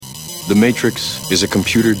The Matrix is a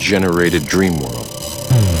computer-generated dream world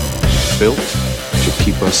built to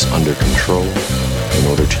keep us under control in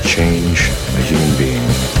order to change a human being.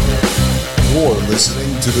 You're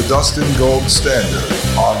listening to the Dustin Gold Standard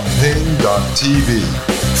on Pain.tv.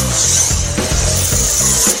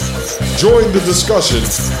 Join the discussion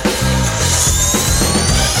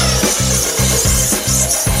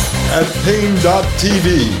at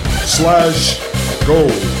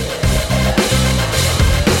Pain.tv/gold.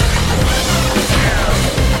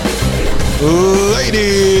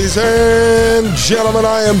 Ladies and gentlemen,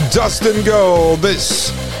 I am Dustin Gold.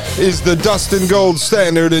 This is the Dustin Gold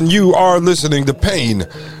Standard, and you are listening to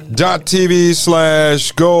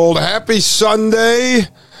Pain.tv/gold. Happy Sunday,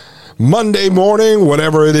 Monday morning,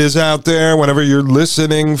 whatever it is out there, whenever you're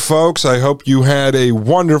listening, folks. I hope you had a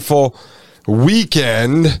wonderful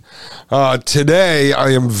weekend. Today, I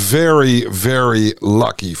am very, very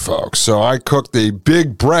lucky, folks. So I cooked a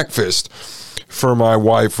big breakfast for my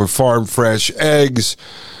wife with farm fresh eggs,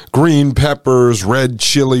 green peppers, red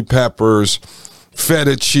chili peppers,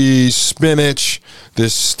 feta cheese, spinach,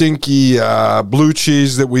 this stinky blue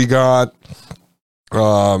cheese that we got,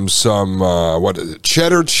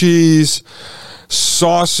 cheddar cheese,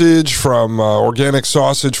 sausage from organic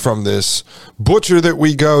sausage from this butcher that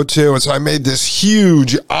we go to. And so I made this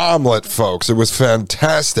huge omelet, folks. It was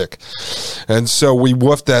fantastic. And so we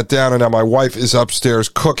woofed that down, and now my wife is upstairs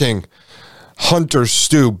cooking hunter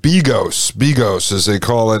stew, bigos as they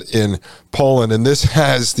call it in Poland. And this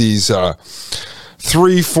has these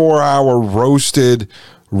 3-4 hour roasted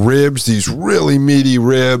ribs, these really meaty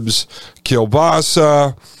ribs,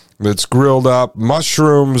 kielbasa that's grilled up,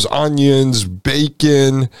 mushrooms, onions,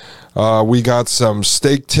 bacon. We got some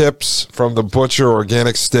steak tips from the butcher,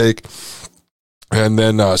 organic steak, and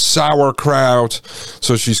then sauerkraut.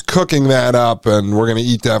 So she's cooking that up, and we're going to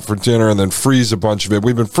eat that for dinner and then freeze a bunch of it.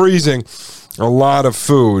 We've been freezing a lot of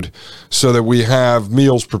food so that we have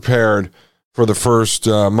meals prepared for the first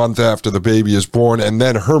month after the baby is born. And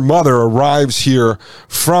then her mother arrives here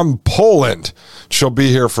from Poland. She'll be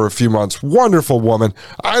here for a few months. Wonderful woman.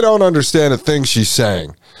 I don't understand a thing she's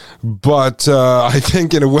saying, but I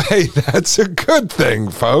think in a way that's a good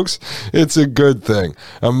thing, folks. It's a good thing.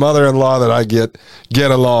 A mother-in-law that I get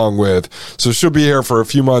along with. So she'll be here for a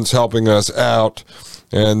few months helping us out.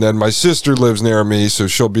 And then my sister lives near me, so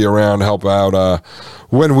she'll be around, help out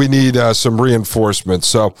when we need some reinforcements.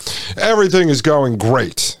 So everything is going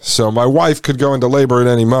great. So my wife could go into labor at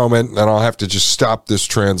any moment, and I'll have to just stop this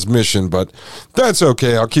transmission, but that's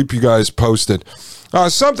okay. I'll keep you guys posted.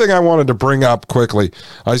 Something I wanted to bring up quickly.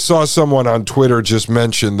 I saw someone on Twitter just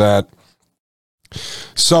mention that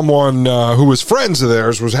someone who was friends of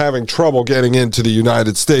theirs was having trouble getting into the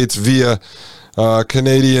United States via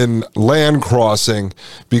Canadian land crossing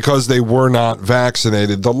because they were not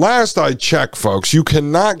vaccinated. The last I checked, folks, you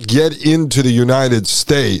cannot get into the United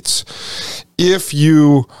States if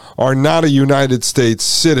you are not a United States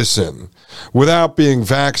citizen without being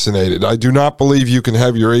vaccinated. I do not believe you can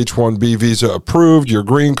have your H-1B visa approved, your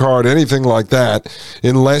green card, anything like that,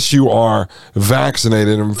 unless you are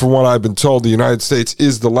vaccinated. And from what I've been told, the United States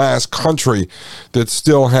is the last country that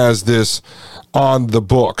still has this on the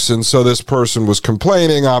books. And so this person was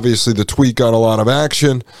complaining. Obviously, the tweet got a lot of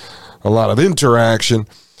action, a lot of interaction,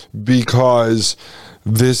 because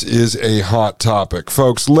this is a hot topic.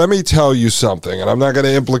 Folks, let me tell you something, and I'm not going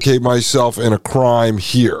to implicate myself in a crime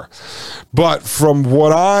here, but from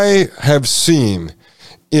what I have seen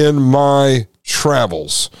in my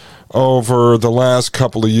travels over the last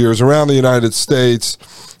couple of years around the United States,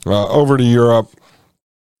 over to Europe,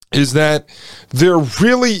 is that there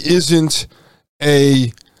really isn't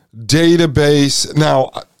a database. Now,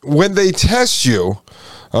 when they test you,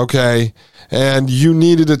 okay, and you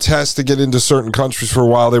needed a test to get into certain countries for a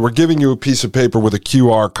while, they were giving you a piece of paper with a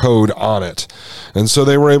QR code on it. And so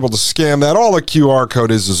they were able to scan that. All a QR code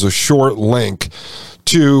is a short link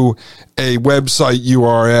to a website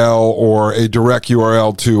URL or a direct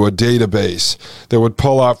URL to a database that would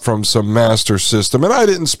pull up from some master system. And I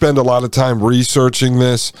didn't spend a lot of time researching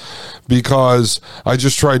this because I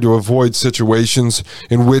just tried to avoid situations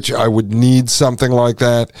in which I would need something like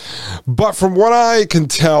that. But from what I can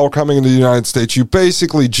tell coming into the United States, you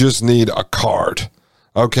basically just need a card.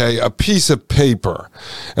 Okay, a piece of paper.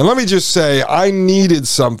 And let me just say, I needed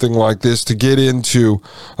something like this to get into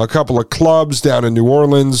a couple of clubs down in New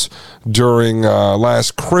Orleans during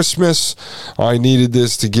last Christmas. I needed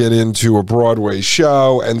this to get into a Broadway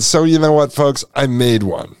show. And so, you know what, folks? I made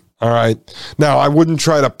one. All right. Now, I wouldn't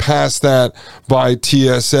try to pass that by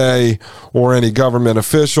TSA or any government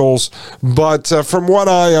officials, but from what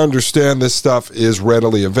I understand, this stuff is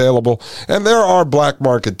readily available. And there are black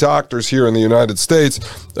market doctors here in the United States,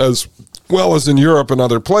 as well as in Europe and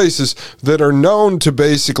other places, that are known to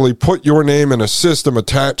basically put your name in a system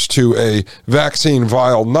attached to a vaccine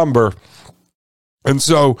vial number. And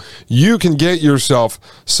so you can get yourself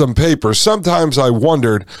some papers. Sometimes I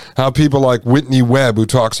wondered how people like Whitney Webb, who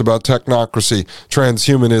talks about technocracy,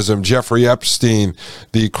 transhumanism, Jeffrey Epstein,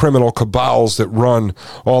 the criminal cabals that run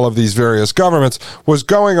all of these various governments, was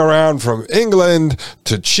going around from England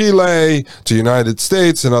to Chile to United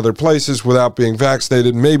States and other places without being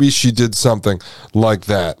vaccinated. Maybe she did something like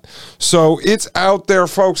that. So it's out there,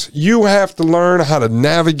 folks. You have to learn how to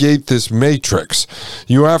navigate this matrix.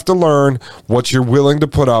 You have to learn what you're willing to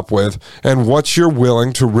put up with and what you're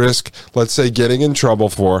willing to risk, let's say, getting in trouble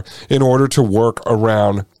for in order to work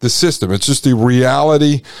around the system. It's just the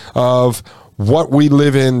reality of what we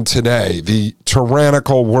live in today, the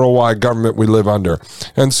tyrannical worldwide government we live under.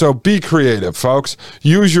 And so be creative, folks.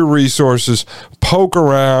 Use your resources, poke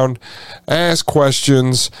around, ask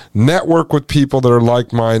questions, network with people that are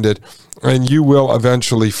like-minded, and you will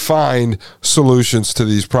eventually find solutions to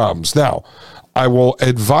these problems. Now, I will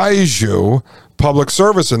advise you, public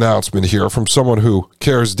service announcement here from someone who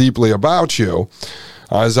cares deeply about you,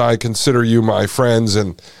 as I consider you my friends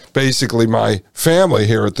and basically my family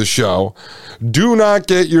here at the show. Do not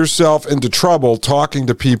get yourself into trouble talking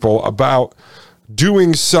to people about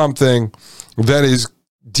doing something that is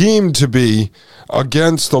deemed to be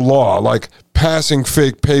against the law, like passing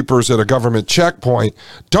fake papers at a government checkpoint.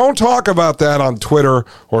 Don't talk about that on Twitter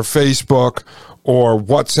or Facebook or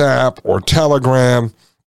WhatsApp or Telegram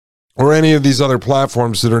or any of these other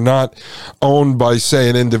platforms that are not owned by, say,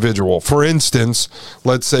 an individual. For instance,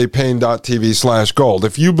 let's say Pain.tv/gold.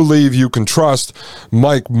 If you believe you can trust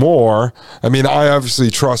Mike Moore, I mean, I obviously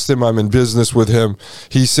trust him. I'm in business with him.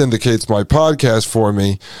 He syndicates my podcast for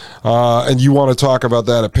me. And you want to talk about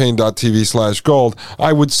that at Pain.tv/gold,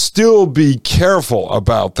 I would still be careful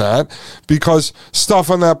about that because stuff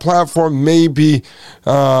on that platform may be,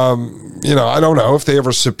 I don't know if they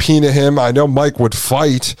ever subpoena him. I know Mike would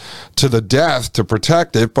fight to the death to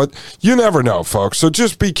protect it, but you never know, folks. So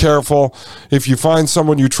just be careful. If you find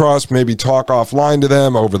someone you trust, maybe talk offline to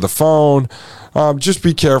them over the phone. Just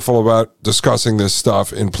be careful about discussing this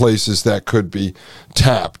stuff in places that could be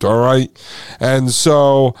tapped, all right? And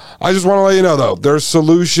so I just want to let you know, though, there's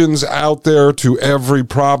solutions out there to every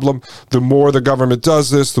problem. The more the government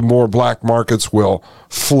does this, the more black markets will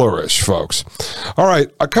flourish, folks. All right,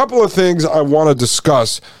 a couple of things I want to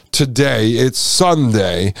discuss today. It's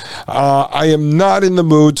Sunday. I am not in the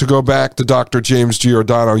mood to go back to Dr. James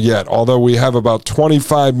Giordano yet, although we have about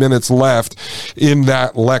 25 minutes left in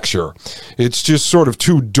that lecture. It's just sort of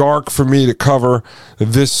too dark for me to cover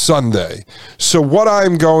this Sunday. So what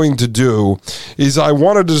I'm going to do is I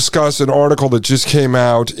wanted to discuss an article that just came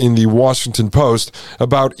out in the Washington Post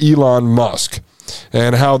about Elon Musk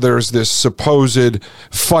and how there's this supposed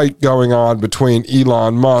fight going on between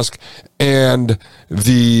Elon Musk and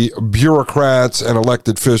the bureaucrats and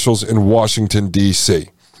elected officials in Washington, D.C.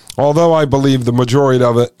 Although I believe the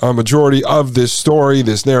majority of this story,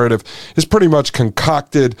 this narrative, is pretty much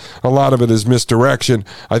concocted, a lot of it is misdirection,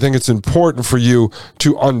 I think it's important for you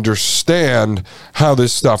to understand how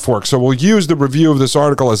this stuff works. So we'll use the review of this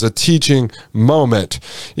article as a teaching moment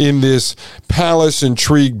in this palace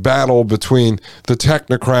intrigue battle between the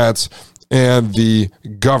technocrats and the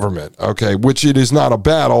government, okay, which it is not a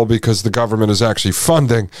battle because the government is actually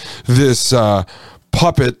funding this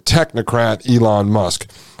puppet technocrat, Elon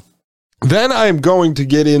Musk. Then I'm going to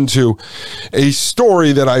get into a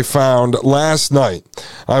story that I found last night.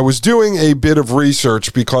 I was doing a bit of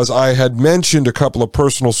research because I had mentioned a couple of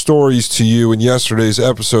personal stories to you in yesterday's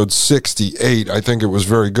episode 68. I think it was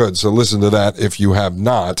very good, so listen to that if you have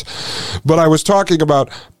not. But I was talking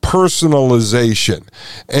about personalization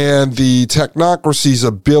and the technocracy's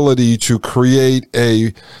ability to create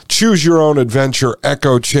a choose-your-own-adventure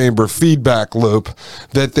echo chamber feedback loop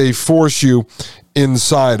that they force you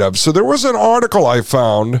inside of. So there was an article I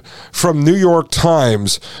found from New York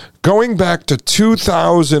Times going back to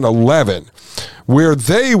 2011 where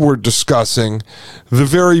they were discussing the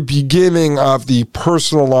very beginning of the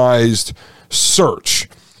personalized search.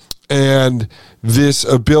 And this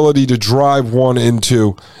ability to drive one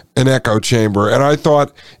into an echo chamber. And I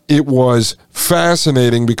thought it was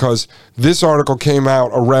fascinating because this article came out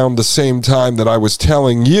around the same time that I was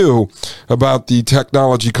telling you about the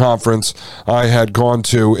technology conference I had gone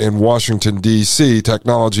to in Washington, D.C.,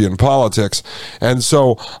 Technology and Politics. And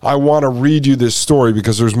so I want to read you this story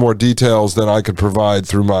because there's more details than I could provide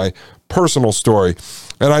through my personal story.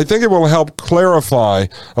 And I think it will help clarify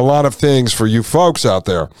a lot of things for you folks out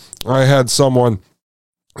there. I had someone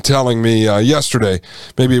telling me yesterday,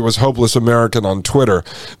 maybe it was Hopeless American on Twitter,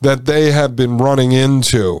 that they have been running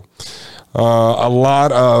into a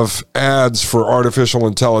lot of ads for artificial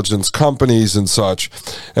intelligence companies and such.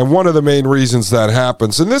 And one of the main reasons that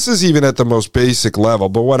happens, and this is even at the most basic level,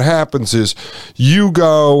 but what happens is you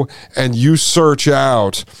go and you search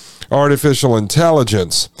out artificial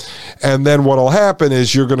intelligence, and then what'll happen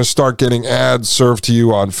is you're going to start getting ads served to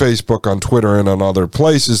you on Facebook, on Twitter, and on other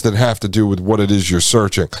places that have to do with what it is you're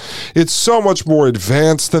searching. It's so much more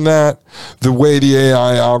advanced than that. The way the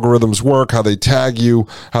AI algorithms work, how they tag you,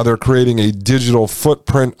 how they're creating a digital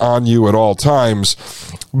footprint on you at all times.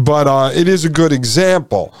 But it is a good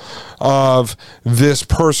example of this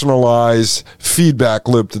personalized feedback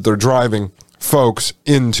loop that they're driving folks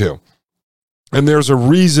into. And there's a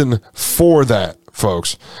reason for that,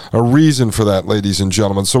 folks. A reason for that, ladies and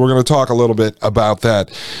gentlemen. So we're going to talk a little bit about that.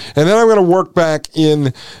 And then I'm going to work back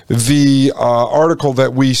in the article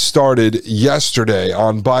that we started yesterday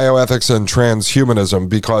on bioethics and transhumanism,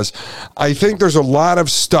 because I think there's a lot of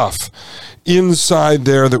stuff inside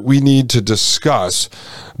there that we need to discuss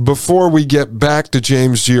before we get back to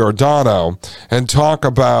James Giordano and talk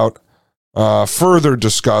about further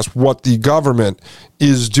discuss what the government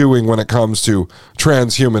is doing when it comes to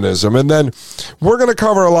transhumanism. And then we're going to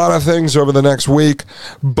cover a lot of things over the next week,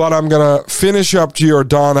 but I'm going to finish up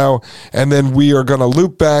Giordano, and then we are going to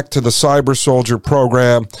loop back to the Cyber Soldier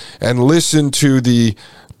program and listen to the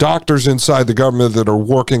doctors inside the government that are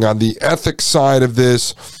working on the ethics side of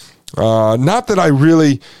this. Not that I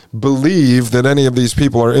really believe that any of these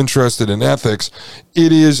people are interested in ethics.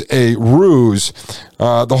 It is a ruse.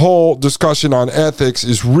 The whole discussion on ethics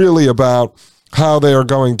is really about how they are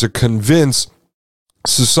going to convince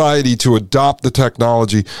society to adopt the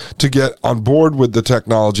technology, to get on board with the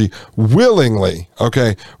technology willingly,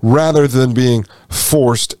 okay, rather than being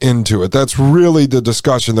forced into it. That's really the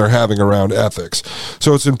discussion they're having around ethics.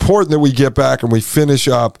 So it's important that we get back and we finish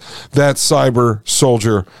up that Cyber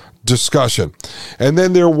Soldier discussion. And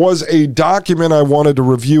then there was a document I wanted to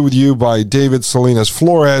review with you by David Salinas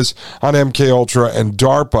Flores on MKUltra and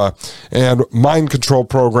DARPA and mind control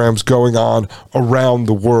programs going on around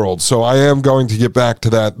the world. So I am going to get back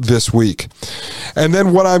to that this week. And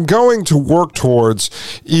then what I'm going to work towards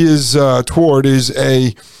is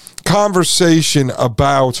a conversation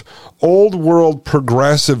about old world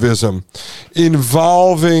progressivism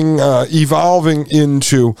evolving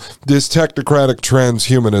into this technocratic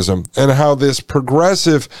transhumanism, and how this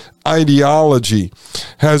progressive ideology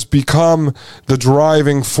has become the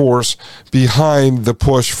driving force behind the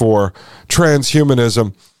push for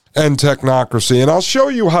transhumanism and technocracy. And I'll show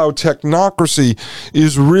you how technocracy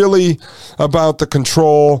is really about the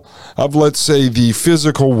control of, let's say, the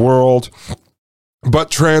physical world,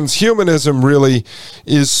 but transhumanism really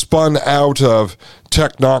is spun out of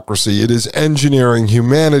technocracy. It is engineering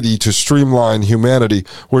humanity to streamline humanity,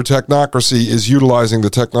 where technocracy is utilizing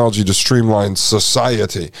the technology to streamline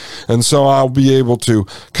society. And so I'll be able to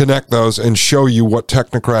connect those and show you what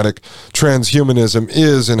technocratic transhumanism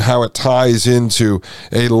is and how it ties into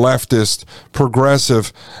a leftist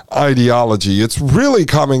progressive ideology. It's really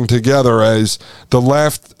coming together as the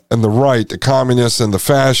left and the right, the communists and the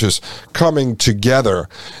fascists, coming together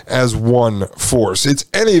as one force. It's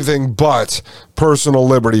anything but personal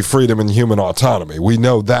liberty, freedom, and human autonomy. We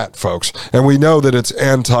know that, folks. And we know that it's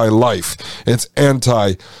anti-life. It's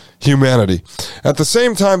anti-humanity. At the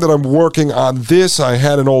same time that I'm working on this, I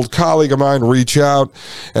had an old colleague of mine reach out,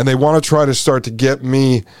 and they want to try to start to get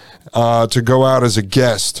me to go out as a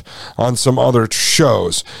guest on some other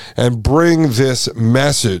shows and bring this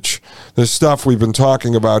message, this stuff we've been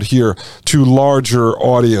talking about here, to larger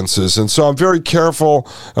audiences. And so I'm very careful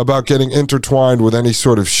about getting intertwined with any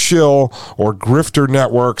sort of shill or grifter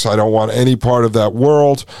networks. I don't want any part of that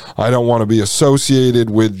world. I don't want to be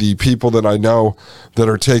associated with the people that I know that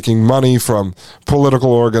are taking money from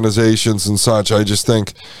political organizations and such. I just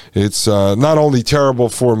think it's not only terrible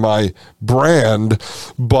for my brand,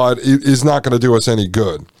 but it is not going to do us any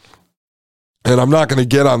good. And I'm not going to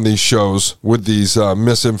get on these shows with these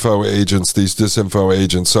misinfo agents, these disinfo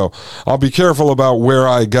agents. So I'll be careful about where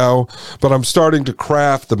I go. But I'm starting to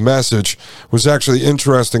craft the message. It was actually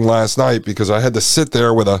interesting last night because I had to sit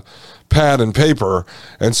there with a pad and paper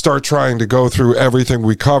and start trying to go through everything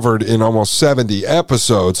we covered in almost 70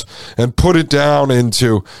 episodes and put it down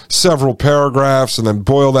into several paragraphs and then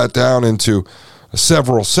boil that down into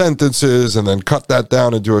several sentences and then cut that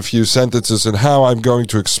down into a few sentences, and how I'm going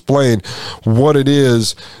to explain what it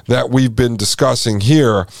is that we've been discussing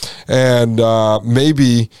here. And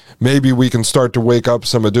maybe we can start to wake up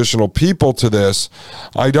some additional people to this.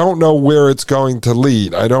 I don't know where it's going to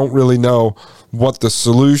lead. I don't really know what the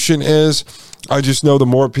solution is. I just know the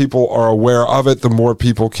more people are aware of it, the more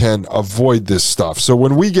people can avoid this stuff. So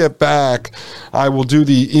when we get back, I will do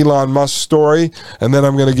the Elon Musk story, and then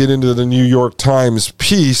I'm going to get into the New York Times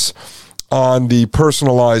piece on the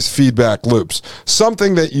personalized feedback loops,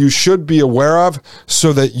 something that you should be aware of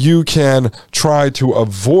so that you can try to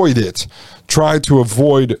avoid it, try to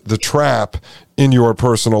avoid the trap in your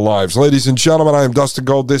personal lives. Ladies and gentlemen, I am Dustin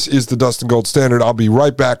Gold. This is the Dustin Gold Standard. I'll be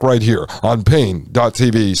right back right here on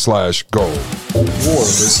Pain.tv/gold.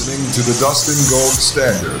 You're listening to the Dustin Gold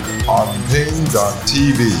Standard on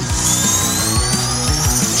Pain.tv.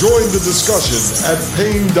 Join the discussion at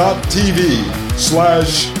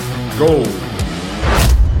Pain.tv/gold.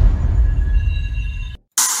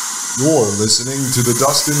 You're listening to the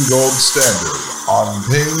Dustin Gold Standard on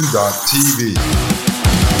Pain.tv.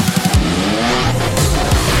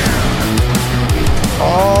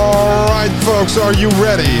 All right, folks, are you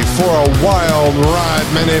ready for a wild ride?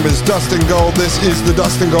 My name is Dustin Gold. This is the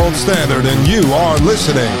Dustin Gold Standard, and you are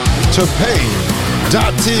listening to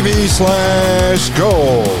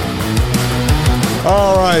Pain.tv/gold.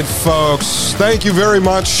 All right, folks, thank you very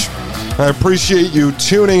much. I appreciate you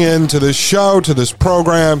tuning in to this show, to this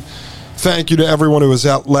program. Thank you to everyone who has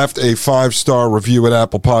left a 5-star review at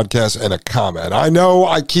Apple Podcasts and a comment. I know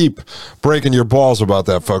I keep breaking your balls about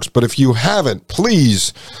that, folks, but if you haven't,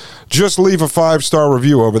 please just leave a 5-star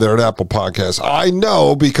review over there at Apple Podcasts. I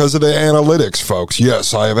know because of the analytics, folks.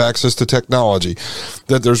 Yes, I have access to technology,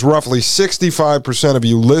 that there's roughly 65% of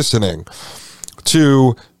you listening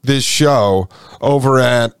to this show over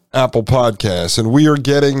at Apple Podcasts, and we are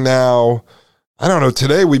getting now, I don't know,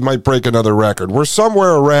 today we might break another record. We're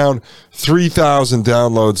somewhere around 3,000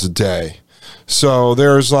 downloads a day. So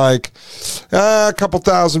there's like a couple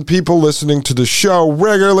thousand people listening to the show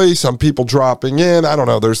regularly, some people dropping in. I don't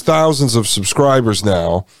know. There's thousands of subscribers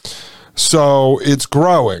now. So it's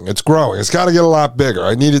growing. It's growing. It's got to get a lot bigger.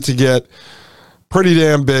 I need it to get pretty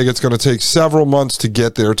damn big. It's going to take several months to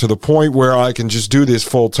get there, to the point where I can just do this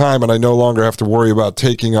full time and I no longer have to worry about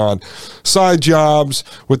taking on side jobs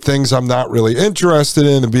with things I'm not really interested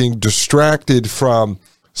in and being distracted from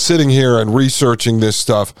sitting here and researching this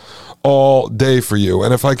stuff all day for you.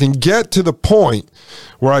 And if I can get to the point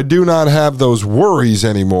where I do not have those worries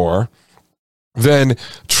anymore, then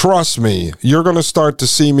trust me, you're going to start to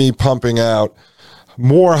see me pumping out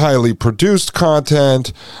more highly produced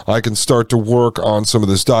content. I can start to work on some of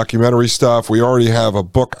this documentary stuff. We already have a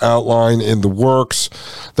book outline in the works.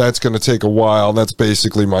 That's going to take a while. That's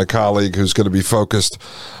basically my colleague who's going to be focused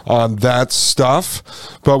on that stuff.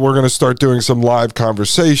 But we're going to start doing some live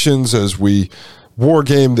conversations as we war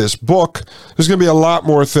game this book. There's going to be a lot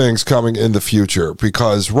more things coming in the future,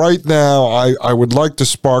 because right now I would like to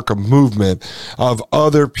spark a movement of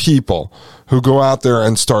other people who go out there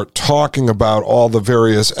and start talking about all the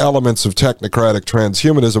various elements of technocratic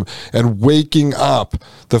transhumanism and waking up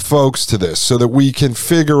the folks to this, so that we can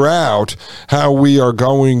figure out how we are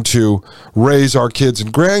going to raise our kids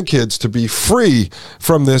and grandkids to be free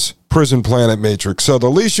from this prison planet matrix. So the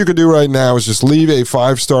least you could do right now is just leave a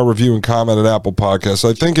 5-star review and comment at Apple Podcasts.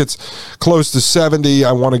 I think it's close to 70.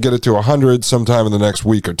 I want to get it to 100 sometime in the next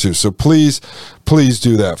week or two. So please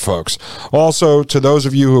do that, folks. Also, to those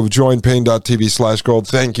of you who have joined Pain.tv/gold,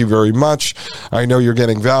 thank you very much. I know you're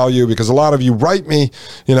getting value, because a lot of you write me.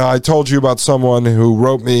 You know, I told you about someone who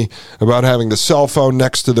wrote me about having the cell phone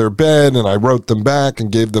next to their bed, and I wrote them back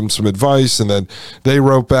and gave them some advice, and then they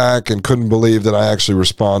wrote back and couldn't believe that I actually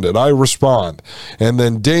responded. I respond. And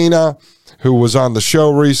then Dana, who was on the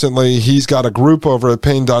show recently, he's got a group over at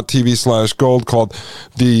Pain.tv/gold called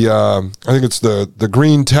the, I think it's the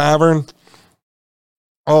Green Tavern.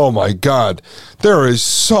 Oh my God, there is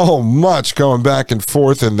so much going back and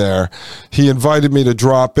forth in there. He invited me to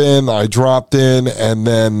drop in. I dropped in, and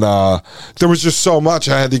then there was just so much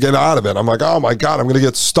I had to get out of it. I'm like, oh my God, I'm going to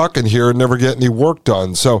get stuck in here and never get any work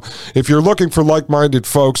done. So if you're looking for like-minded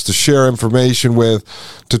folks to share information with,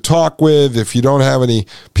 to talk with, if you don't have any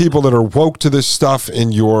people that are woke to this stuff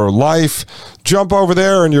in your life, jump over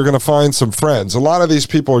there and you're going to find some friends. A lot of these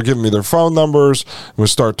people are giving me their phone numbers. I'm going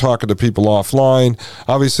to start talking to people offline.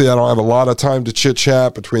 Obviously, I don't have a lot of time to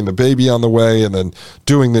chit-chat between the baby on the way and then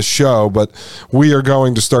doing this show, but we are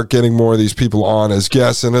going to start getting more of these people on as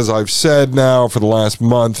guests. And as I've said now for the last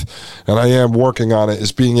month, and I am working on it,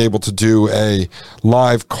 is being able to do a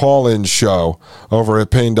live call-in show over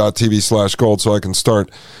at pain.tv/gold so I can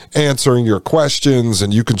start answering your questions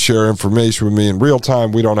and you can share information with me in real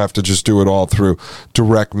time. We don't have to just do it all through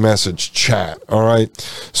direct message chat, all right?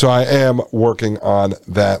 So I am working on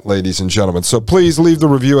that, ladies and gentlemen. So please leave the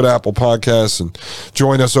review at Apple Podcasts and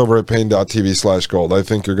join us over at pain.tv/gold. I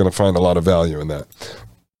think you're going to find a lot of value in that.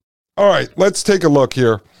 All right, let's take a look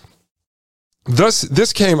here.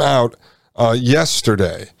 This came out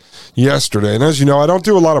yesterday. And as you know, I don't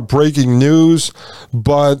do a lot of breaking news,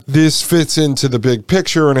 but this fits into the big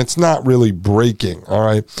picture, and it's not really breaking, all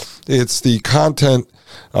right? It's the content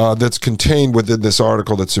that's contained within this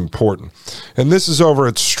article that's important. And this is over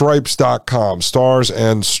at stripes.com, Stars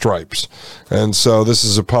and Stripes. And so this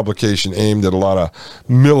is a publication aimed at a lot of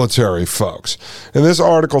military folks. And this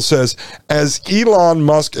article says, as Elon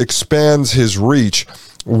Musk expands his reach,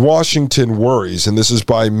 Washington worries. And this is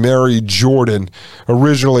by Mary Jordan,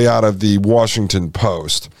 originally out of the Washington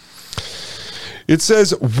Post. It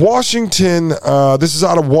says Washington, this is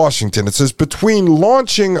out of Washington. It says between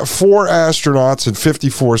launching 4 astronauts and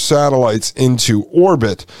 54 satellites into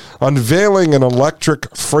orbit, unveiling an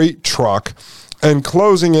electric freight truck, and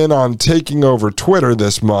closing in on taking over Twitter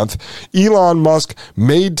this month, Elon Musk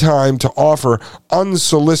made time to offer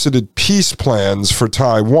unsolicited peace plans for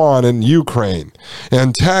Taiwan and Ukraine,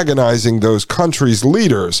 antagonizing those countries'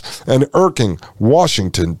 leaders and irking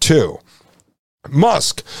Washington too.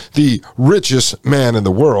 Musk, the richest man in the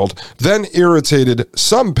world, then irritated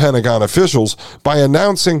some Pentagon officials by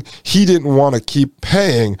announcing he didn't want to keep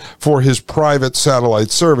paying for his private satellite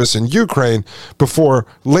service in Ukraine before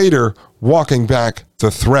later walking back the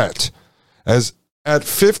threat. As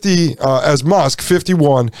Musk,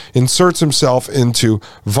 51, inserts himself into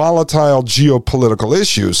volatile geopolitical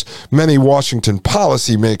issues, many Washington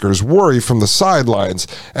policymakers worry from the sidelines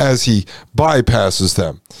as he bypasses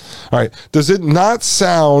them. All right, does it not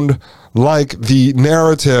sound like the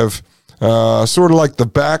narrative, sort of like the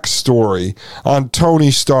backstory on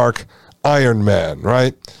Tony Stark, Iron Man,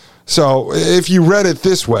 right? So if you read it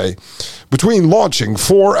this way, between launching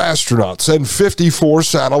 4 astronauts and 54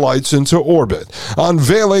 satellites into orbit,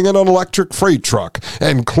 unveiling an electric freight truck,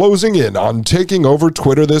 and closing in on taking over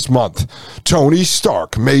Twitter this month, Tony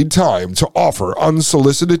Stark made time to offer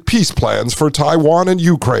unsolicited peace plans for Taiwan and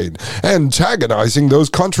Ukraine, antagonizing those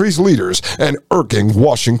countries' leaders and irking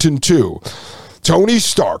Washington too. Tony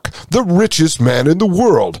Stark, the richest man in the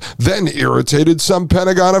world, then irritated some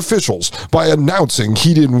Pentagon officials by announcing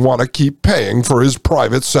he didn't want to keep paying for his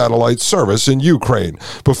private satellite service in Ukraine,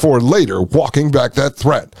 before later walking back that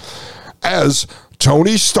threat. As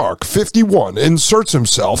Tony Stark, 51, inserts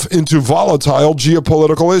himself into volatile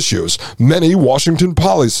geopolitical issues, many Washington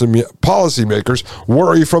policymakers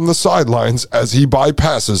worry from the sidelines as he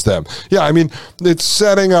bypasses them. Yeah, I mean, it's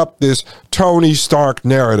setting up this Tony Stark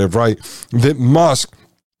narrative, right? That Musk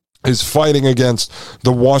is fighting against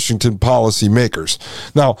the Washington policymakers.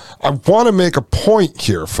 Now, I want to make a point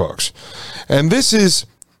here, folks. And this is,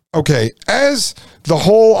 okay, as the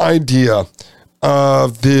whole idea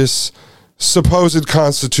of this supposed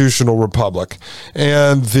constitutional republic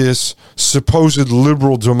and this supposed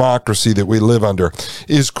liberal democracy that we live under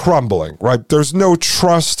is crumbling, right? There's no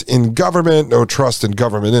trust in government, no trust in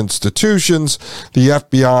government institutions, the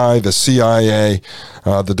FBI, the CIA,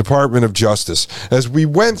 the Department of Justice, as we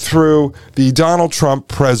went through the Donald Trump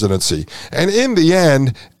presidency. And in the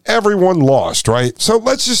end, everyone lost, right? So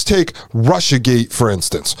let's just take Russiagate, for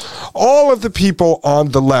instance. All of the people on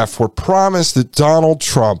the left were promised that Donald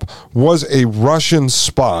Trump was a Russian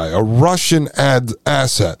spy, a Russian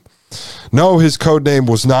asset. No, his code name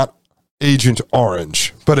was not Agent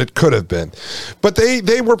Orange, but it could have been. But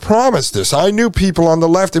they were promised this. I knew people on the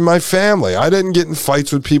left in my family. I didn't get in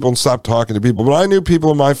fights with people and stop talking to people, but I knew people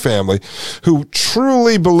in my family who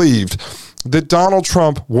truly believed that Donald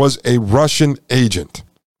Trump was a Russian agent.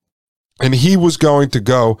 And he was going to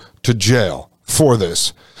go to jail for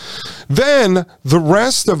this. Then the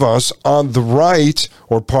rest of us on the right,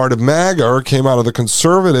 or part of MAGA, or came out of the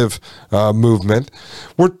conservative movement,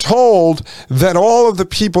 were told that all of the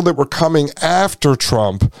people that were coming after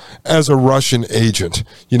Trump as a Russian agent,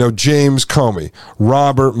 James Comey,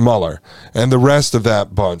 Robert Mueller, and the rest of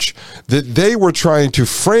that bunch, that they were trying to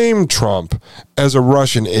frame Trump as a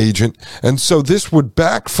Russian agent, and so this would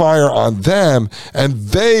backfire on them, and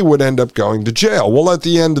they would end up going to jail. Well, at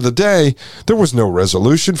the end of the day, there was no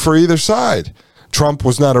resolution for either side. Trump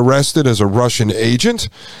was not arrested as a Russian agent,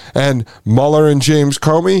 and Mueller and James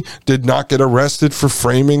Comey did not get arrested for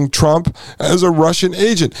framing Trump as a Russian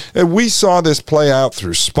agent. And we saw this play out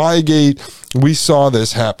through Spygate. We saw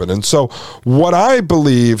this happen. And so what I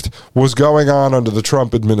believed was going on under the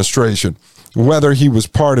Trump administration, whether he was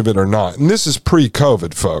part of it or not, and this is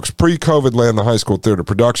pre-COVID, folks, pre-COVID Land the High School Theater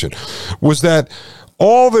production, was that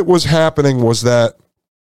all that was happening was that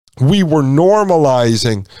we were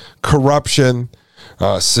normalizing corruption,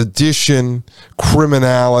 sedition,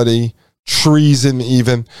 criminality, treason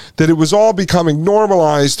even, that it was all becoming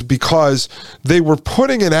normalized because they were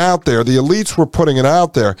putting it out there, the elites were putting it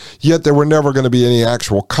out there, yet there were never going to be any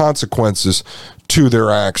actual consequences to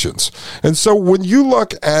their actions. And so when you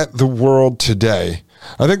look at the world today,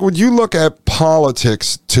 I think when you look at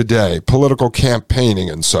politics today, political campaigning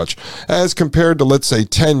and such, as compared to, let's say,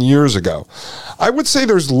 10 years ago, I would say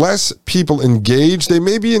there's less people engaged. They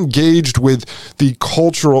may be engaged with the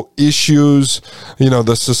cultural issues,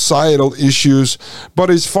 the societal issues. But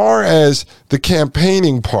as far as the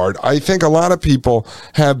campaigning part, I think a lot of people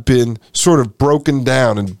have been sort of broken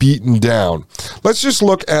down and beaten down. Let's just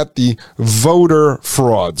look at the voter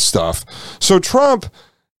fraud stuff. So Trump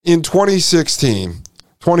in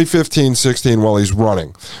 2015-16, while he's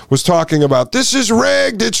running, was talking about, this is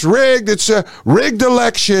rigged, it's a rigged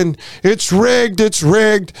election, it's rigged,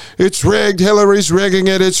 Hillary's rigging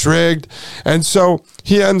it, it's rigged. And so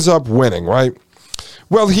he ends up winning, right?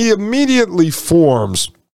 Well, he immediately forms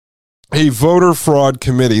a voter fraud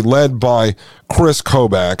committee led by Chris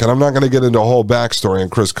Kobach, and I'm not going to get into a whole backstory on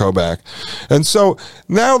Chris Kobach. And so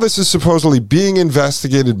now this is supposedly being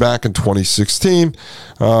investigated back in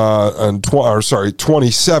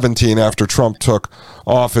 2017 after Trump took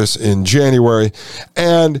office in January.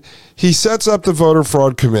 And he sets up the voter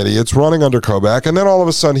fraud committee. It's running under Kobach, and then all of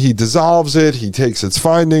a sudden he dissolves it. He takes its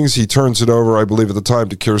findings. He turns it over, I believe at the time,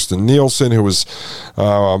 to Kirstjen Nielsen, who was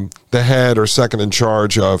the head or second in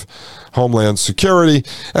charge of Homeland Security.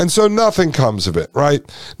 And so nothing comes of it, right?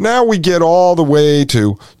 Now we get all the way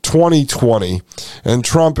to 2020, and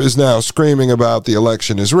Trump is now screaming about the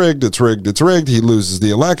election is rigged, it's rigged, it's rigged. He loses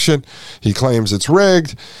the election. He claims it's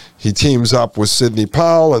rigged. He teams up with Sidney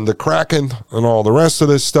Powell and the Kraken and all the rest of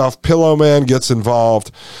this stuff. Pillow Man gets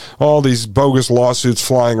involved. All these bogus lawsuits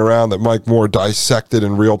flying around that Mike Moore dissected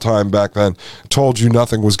in real time back then, told you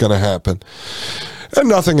nothing was going to happen. And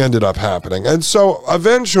nothing ended up happening. And so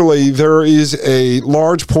eventually there is a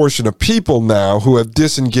large portion of people now who have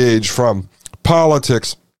disengaged from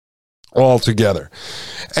politics altogether.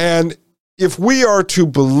 And if we are to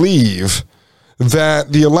believe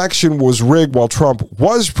that the election was rigged while Trump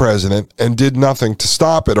was president and did nothing to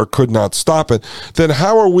stop it or could not stop it, then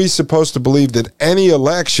how are we supposed to believe that any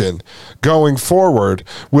election going forward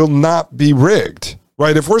will not be rigged?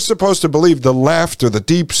 Right? If we're supposed to believe the left or the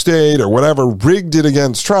deep state or whatever rigged it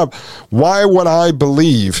against Trump, why would I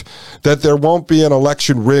believe that there won't be an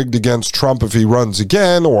election rigged against Trump if he runs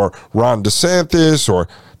again, or Ron DeSantis or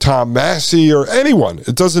Tom Massey or anyone?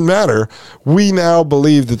 It doesn't matter. We now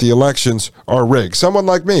believe that the elections are rigged. Someone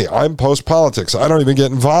like me, I'm post-politics. I don't even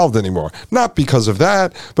get involved anymore. Not because of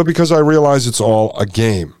that, but because I realize it's all a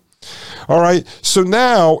game. All right, so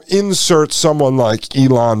now insert someone like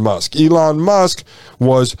Elon Musk. Elon Musk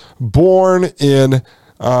was born in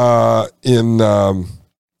South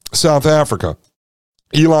Africa.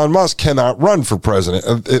 Elon Musk cannot run for president,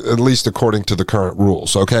 at least according to the current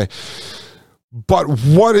rules, okay? But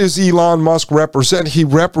what does Elon Musk represent? He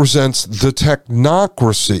represents the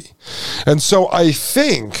technocracy. And so I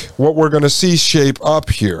think what we're going to see shape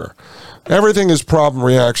up here, everything is problem,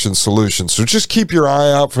 reaction, solution. So just keep your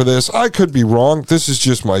eye out for this. I could be wrong. This is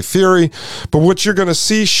just my theory. But what you're going to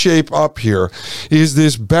see shape up here is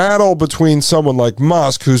this battle between someone like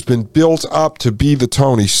Musk, who's been built up to be the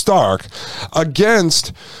Tony Stark,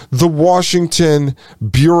 against the Washington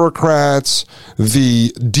bureaucrats,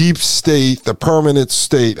 the deep state, the permanent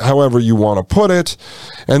state, however you want to put it.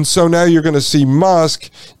 And so now you're going to see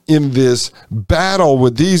Musk in this battle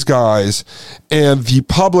with these guys, and the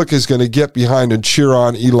public is going to get behind and cheer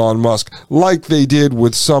on Elon Musk like they did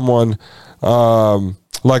with someone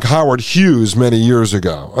like Howard Hughes many years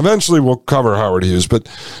ago. Eventually we'll cover Howard Hughes, but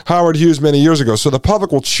Howard Hughes many years ago. So the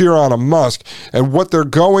public will cheer on a Musk, and what they're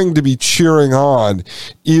going to be cheering on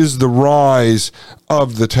is the rise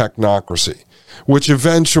of the technocracy, which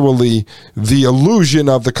eventually the illusion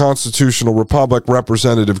of the constitutional republic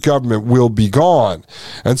representative government will be gone.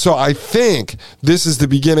 And so I think this is the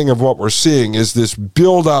beginning of what we're seeing, is this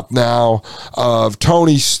buildup now of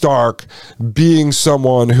Tony Stark being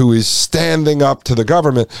someone who is standing up to the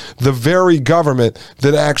very government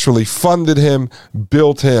that actually funded him,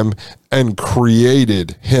 built him, and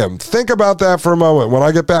created him. Think about that for a moment. When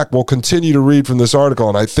I get back, we'll continue to read from this article,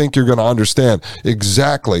 and I think you're going to understand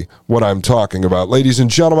exactly what I'm talking about. Ladies and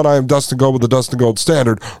gentlemen, I am Dustin Gold with the Dustin Gold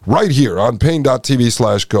Standard, right here on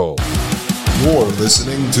Paine.tv/gold. You're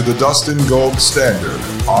listening to the Dustin Gold Standard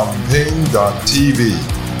on Paine.tv.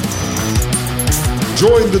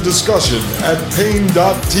 Join the discussion at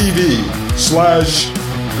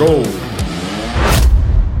Paine.tv/gold.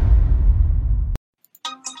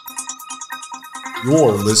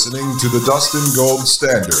 You're listening to the Dustin Gold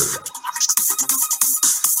Standard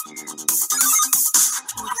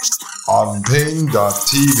on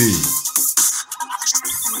Paine.tv.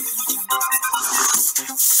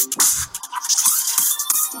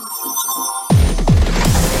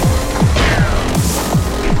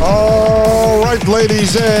 All right,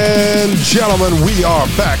 ladies and gentlemen, we are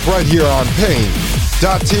back right here on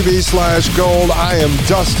Paine.tv/gold. I am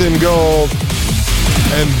Dustin Gold,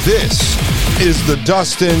 and this is the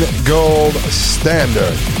Dustin Gold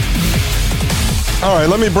Standard. All right,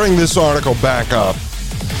 let me bring this article back up.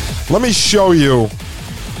 Let me show you,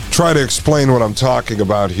 try to explain what I'm talking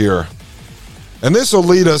about here. And this will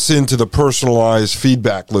lead us into the personalized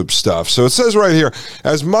feedback loop stuff. So it says right here,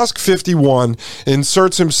 as Musk 51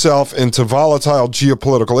 inserts himself into volatile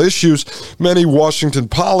geopolitical issues, many Washington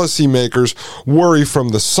policymakers worry from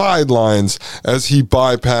the sidelines as he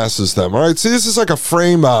bypasses them. All right, see, this is like a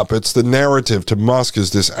frame up. It's the narrative to Musk as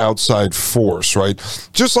this outside force, right?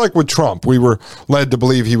 Just like with Trump, we were led to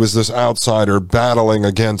believe he was this outsider battling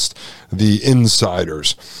against the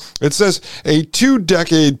insiders. It says a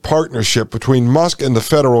 2-decade partnership between Musk and the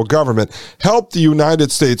federal government helped the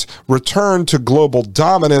United States return to global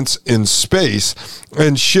dominance in space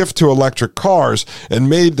and shift to electric cars, and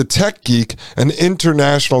made the tech geek an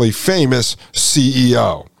internationally famous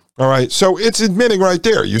CEO. All right, so it's admitting right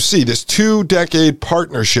there, you see this 2-decade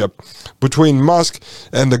partnership between Musk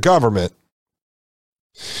and the government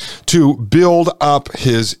to build up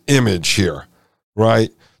his image here,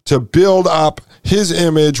 right? To build up his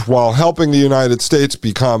image while helping the United States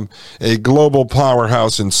become a global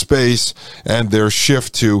powerhouse in space and their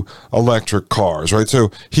shift to electric cars, right? So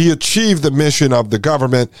he achieved the mission of the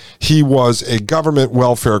government. He was a government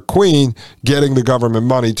welfare queen, getting the government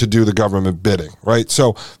money to do the government bidding, right?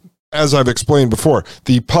 So as I've explained before,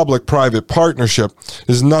 the public-private partnership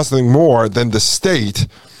is nothing more than the state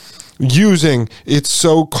using its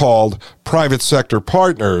so-called private sector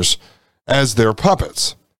partners as their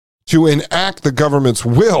puppets to enact the government's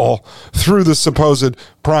will through the supposed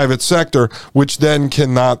private sector, which then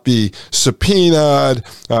cannot be subpoenaed.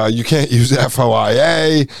 You can't use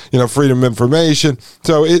FOIA, Freedom of Information.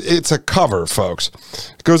 So it's a cover, folks.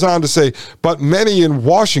 It goes on to say, but many in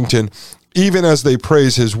Washington, even as they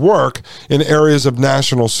praise his work in areas of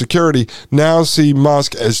national security, now see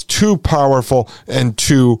Musk as too powerful and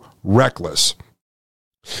too reckless.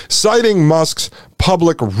 Citing Musk's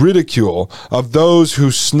public ridicule of those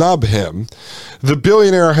who snub him, the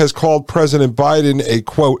billionaire has called President Biden a,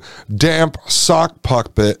 quote, damp sock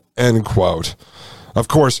puppet, end quote. Of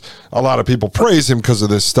course, a lot of people praise him because of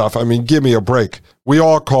this stuff. I mean, give me a break. We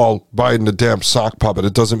all call Biden a damp sock puppet.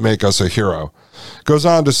 It doesn't make us a hero. Goes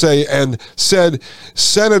on to say, and said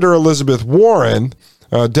Senator Elizabeth Warren,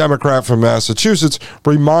 a Democrat from Massachusetts,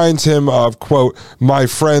 reminds him of, quote, my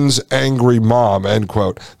friend's angry mom, end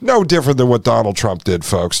quote. No different than what Donald Trump did,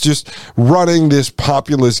 folks. Just running this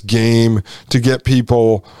populist game to get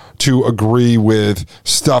people to agree with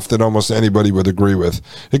stuff that almost anybody would agree with.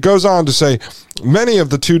 It goes on to say, many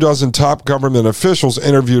of the 24 top government officials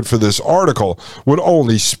interviewed for this article would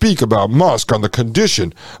only speak about Musk on the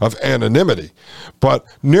condition of anonymity, but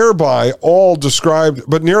nearly all described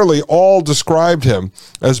him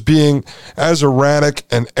as being as erratic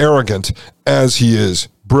and arrogant as he is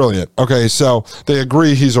brilliant. Okay, so they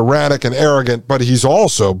agree he's erratic and arrogant, but he's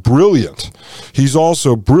also brilliant. He's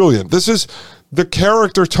also brilliant. This is the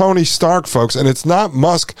character Tony Stark, folks, and it's not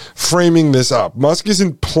Musk framing this up. Musk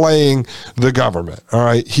isn't playing the government, all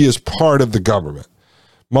right? He is part of the government.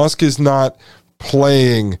 Musk is not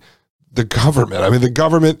playing the government. I mean, the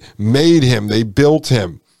government made him. They built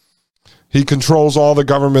him. He controls all the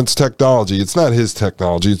government's technology. It's not his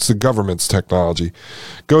technology. It's the government's technology.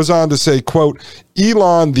 Goes on to say, quote,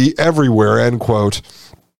 Elon the everywhere, end quote,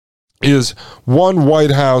 is one White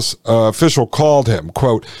House official called him,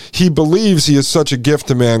 quote, he believes he is such a gift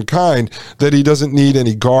to mankind that he doesn't need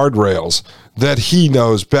any guardrails, that he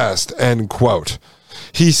knows best, end quote.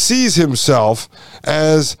 He sees himself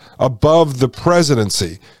as above the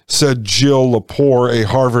presidency, said Jill Lepore, a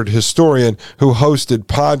Harvard historian who hosted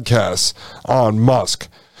podcasts on Musk.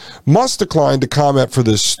 Musk declined to comment for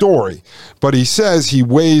this story, but he says he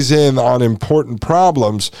weighs in on important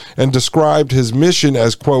problems and described his mission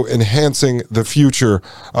as, quote, enhancing the future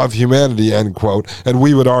of humanity, end quote. And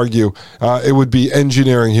we would argue it would be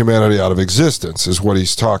engineering humanity out of existence is what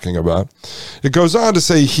he's talking about. It goes on to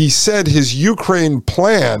say he said his Ukraine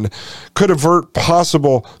plan could avert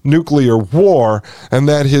possible nuclear war and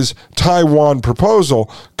that his Taiwan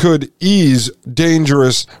proposal could ease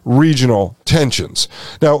dangerous regional tensions.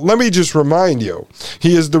 Now, let me just remind you,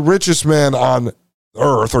 he is the richest man on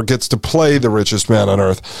Earth, or gets to play the richest man on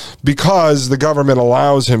Earth, because the government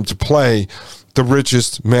allows him to play the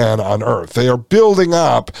richest man on Earth. They are building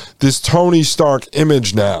up this Tony Stark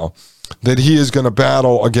image now that he is going to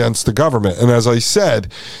battle against the government. And as I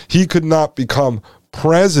said, he could not become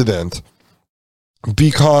president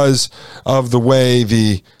because of the way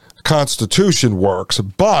the Constitution works,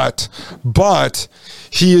 but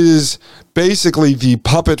he is basically the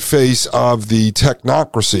puppet face of the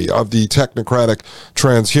technocracy, of the technocratic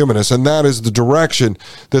transhumanists, and that is the direction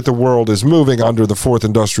that the world is moving under the Fourth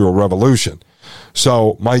Industrial Revolution.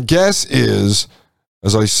 So my guess is,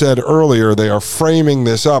 as I said earlier, they are framing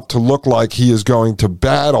this up to look like he is going to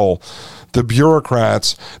battle the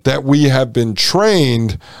bureaucrats that we have been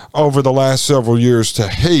trained over the last several years to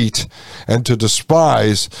hate and to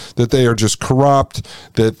despise, that they are just corrupt,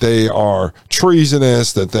 that they are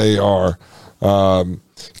treasonous, that they are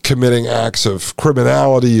committing acts of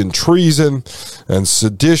criminality and treason and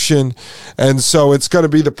sedition. And so it's going to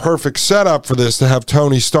be the perfect setup for this, to have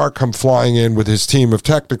Tony Stark come flying in with his team of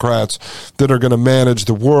technocrats that are going to manage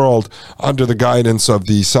the world under the guidance of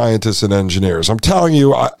the scientists and engineers. I'm telling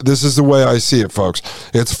you, this is the way I see it, folks.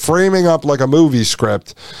 It's framing up like a movie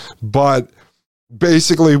script, but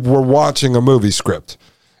basically we're watching a movie script.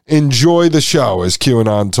 Enjoy the show, as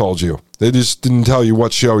QAnon told you. They just didn't tell you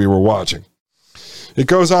what show you were watching. It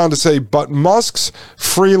goes on to say, but Musk's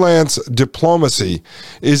freelance diplomacy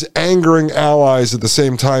is angering allies at the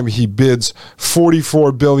same time he bids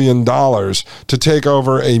 $44 billion to take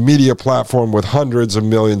over a media platform with hundreds of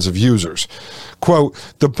millions of users. Quote,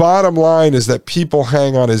 the bottom line is that people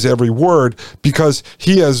hang on his every word because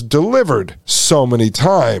he has delivered so many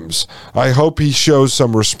times. I hope he shows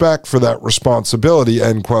some respect for that responsibility,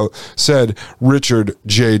 end quote, said Richard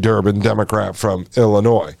J. Durbin, Democrat from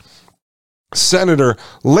Illinois. Senator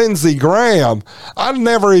Lindsey Graham. I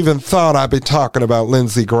never even thought I'd be talking about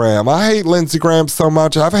Lindsey Graham. I hate Lindsey Graham so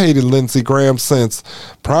much. I've hated Lindsey Graham since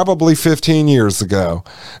probably 15 years ago.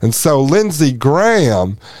 And so Lindsey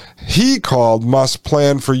Graham, he called Musk's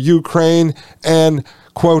plan for Ukraine an,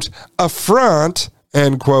 quote, affront,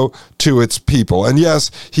 end quote, to its people. And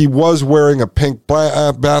yes, he was wearing a pink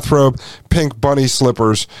bathrobe, pink bunny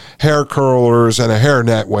slippers, hair curlers, and a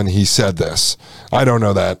hairnet when he said this. I don't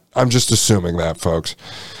know that. I'm just assuming that, folks.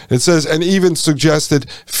 It says, and even suggested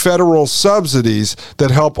federal subsidies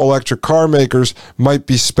that help electric car makers might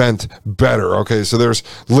be spent better. Okay, so there's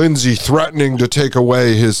Lindsey threatening to take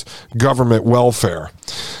away his government welfare.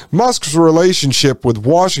 Musk's relationship with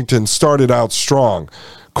Washington started out strong.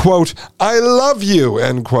 Quote, I love you,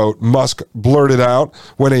 end quote, Musk blurted out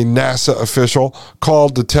when a NASA official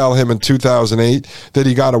called to tell him in 2008 that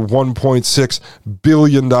he got a $1.6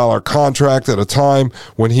 billion contract at a time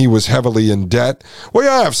when he was heavily in debt. Well,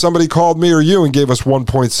 yeah, if somebody called me or you and gave us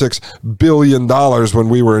 $1.6 billion when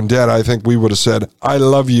we were in debt, I think we would have said, I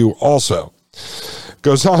love you also.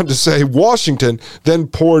 Goes on to say Washington then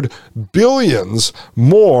poured billions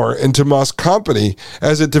more into Musk company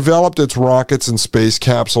as it developed its rockets and space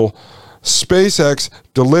capsule. SpaceX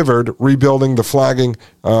delivered, rebuilding the flagging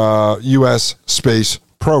U.S. space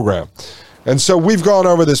program. And so we've gone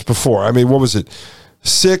over this before. I mean, what was it?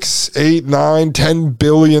 $6, $8, $9, $10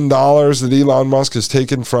 billion that Elon Musk has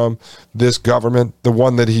taken from this government, the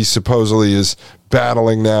one that he supposedly is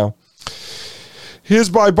battling now. His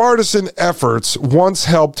bipartisan efforts once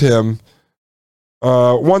helped him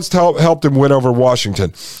win over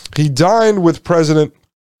Washington. He dined with President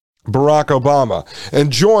Barack Obama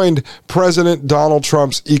and joined President Donald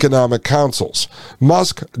Trump's economic councils.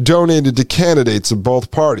 Musk donated to candidates of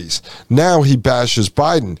both parties. Now he bashes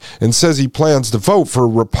Biden and says he plans to vote for a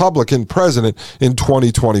Republican president in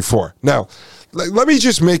 2024. Now, let me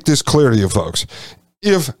just make this clear to you folks.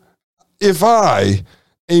 If I,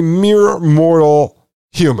 a mere mortal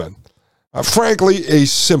human, frankly a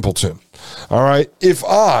simpleton, all right, if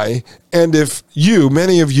I, and if you,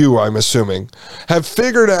 many of you, I'm assuming, have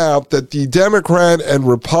figured out that the Democrat and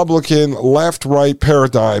Republican left-right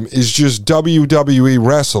paradigm is just WWE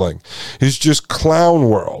wrestling, is just clown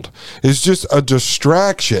world, is just a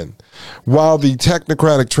distraction, while the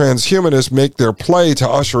technocratic transhumanists make their play to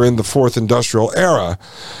usher in the fourth industrial era,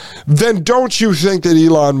 then don't you think that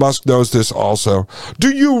Elon Musk knows this also? Do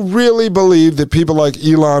you really believe that people like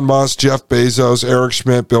Elon Musk, Jeff Bezos, Eric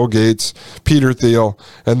Schmidt, Bill Gates, Peter Thiel,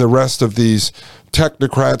 and the rest of these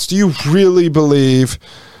technocrats, do you really believe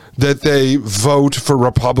that they vote for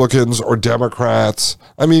Republicans or Democrats?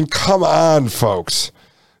 I mean, come on, folks.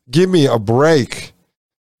 Give me a break.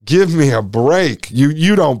 Give me a break.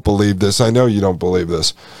 You don't believe this. I know you don't believe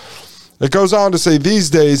this. It goes on to say, these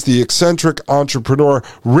days, the eccentric entrepreneur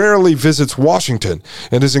rarely visits Washington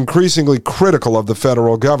and is increasingly critical of the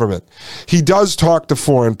federal government. He does talk to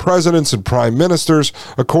foreign presidents and prime ministers,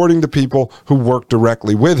 according to people who work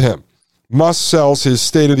directly with him. Musk sells his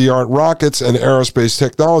state-of-the-art rockets and aerospace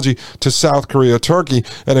technology to South Korea, Turkey,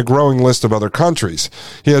 and a growing list of other countries.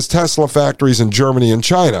 He has Tesla factories in Germany and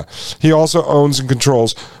China. He also owns and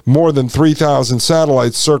controls more than 3,000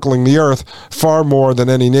 satellites circling the Earth, far more than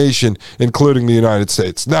any nation, including the United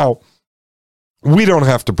States. Now, we don't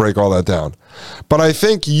have to break all that down. But I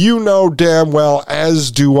think you know damn well,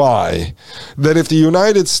 as do I, that if the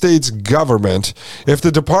United States government, if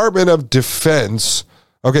the Department of Defense,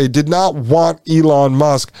 did not want Elon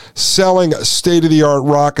Musk selling state-of-the-art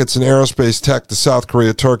rockets and aerospace tech to South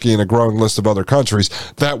Korea, Turkey, and a growing list of other countries,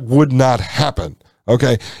 that would not happen.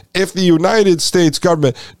 Okay, if the United States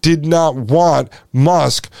government did not want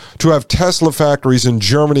Musk to have Tesla factories in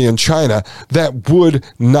Germany and China, that would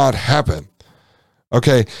not happen.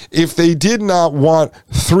 Okay, if they did not want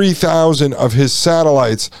 3,000 of his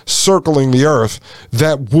satellites circling the Earth,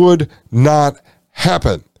 that would not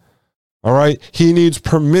happen. All right, he needs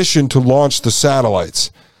permission to launch the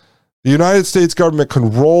satellites. The United States government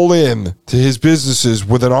can roll in to his businesses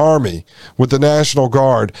with an army, with the National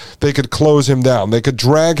Guard. They could close him down. They could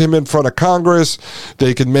drag him in front of Congress.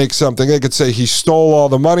 They could make something. They could say he stole all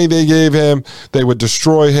the money they gave him. They would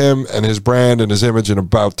destroy him and his brand and his image in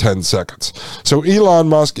about 10 seconds. So Elon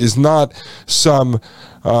Musk is not some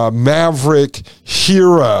maverick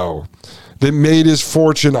hero that made his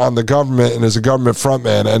fortune on the government and is a government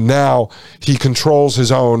frontman, and now he controls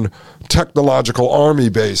his own technological army,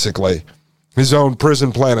 basically, his own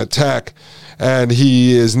prison planet tech, and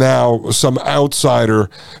he is now some outsider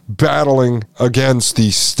battling against the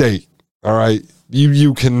state, all right?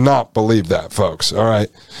 You cannot believe that, folks, all right?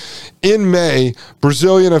 In May,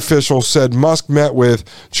 Brazilian officials said Musk met with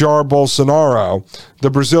Jair Bolsonaro, the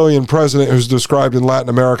Brazilian president who's described in Latin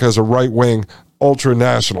America as a right-wing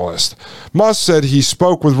ultra-nationalist. Musk said he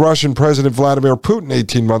spoke with Russian President Vladimir Putin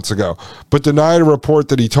 18 months ago, but denied a report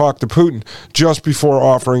that he talked to Putin just before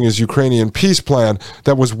offering his Ukrainian peace plan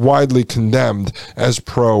that was widely condemned as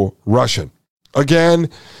pro-Russian. Again,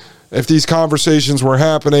 if these conversations were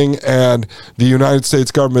happening and the United States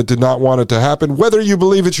government did not want it to happen, whether you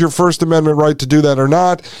believe it's your First Amendment right to do that or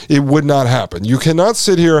not, it would not happen. You cannot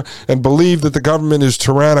sit here and believe that the government is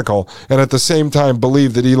tyrannical and at the same time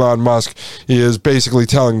believe that Elon Musk is basically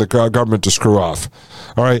telling the government to screw off.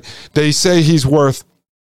 All right. They say he's worth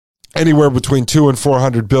anywhere between $200 and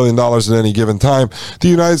 $400 billion at any given time. The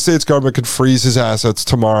United States government could freeze his assets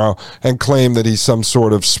tomorrow and claim that he's some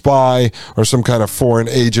sort of spy or some kind of foreign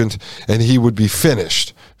agent, and he would be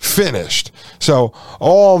finished. So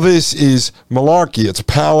all this is malarkey. It's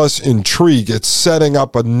palace intrigue. It's setting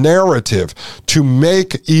up a narrative to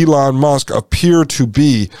make Elon Musk appear to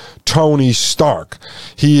be Tony Stark.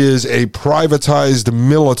 He is a privatized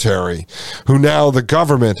military who now the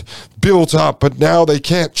government built up, but now they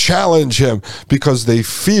can't challenge him because they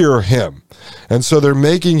fear him. And so they're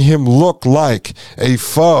making him look like a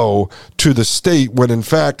foe to the state when in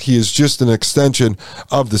fact he is just an extension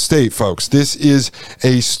of the state, folks. This is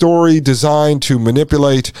a story designed to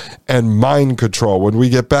manipulate and mind control. When we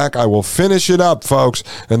get back, I will finish it up, folks,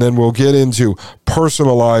 and then we'll get into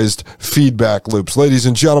personalized feedback loops. Ladies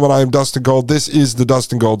and gentlemen, I am Dustin Gold. This is the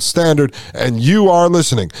Dustin Gold Standard, and you are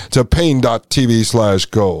listening to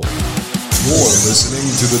Pain.tv/gold. You're listening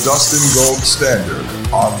to the Dustin Gold Standard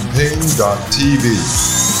on Pain.tv.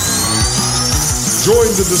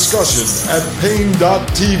 Join the discussion at pain.tv/gold.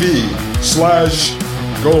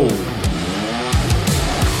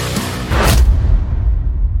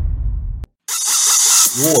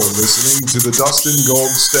 You're listening to the Dustin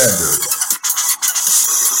Gold Standard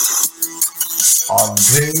on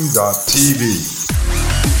pain.tv.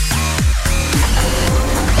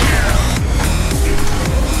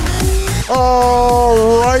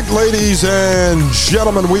 All right, ladies and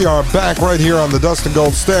gentlemen, we are back right here on the Dustin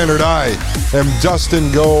Gold Standard. I am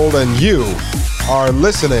Dustin Gold, and you are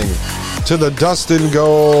listening to the Dustin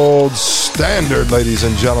Gold Standard, ladies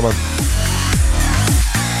and gentlemen.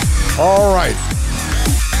 All right.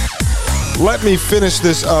 Let me finish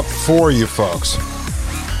this up for you, folks.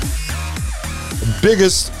 The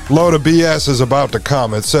biggest load of BS is about to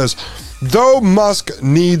come. It says, though Musk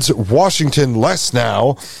needs Washington less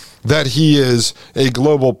now that he is a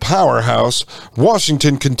global powerhouse,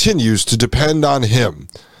 Washington continues to depend on him.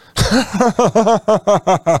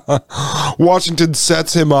 Washington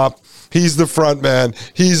sets him up. He's the front man.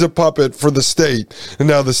 He's a puppet for the state. And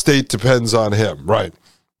now the state depends on him. Right.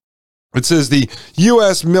 It says the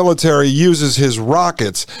U.S. military uses his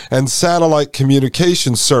rockets and satellite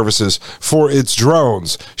communication services for its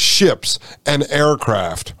drones, ships, and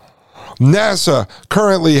aircraft. NASA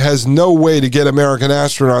currently has no way to get American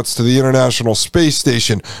astronauts to the International Space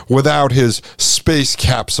Station without his space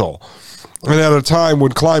capsule. And at a time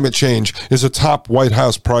when climate change is a top White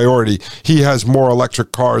House priority, he has more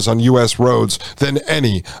electric cars on U.S. roads than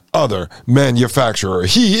any other manufacturer.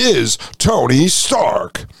 He is Tony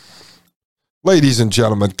Stark. Ladies and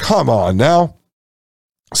gentlemen, come on now.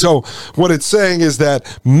 So what it's saying is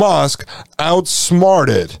that Musk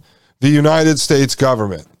outsmarted the United States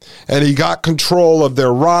government, and he got control of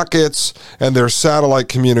their rockets and their satellite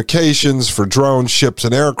communications for drones, ships,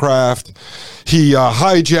 and aircraft. He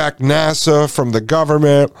hijacked NASA from the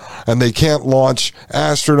government, and they can't launch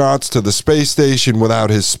astronauts to the space station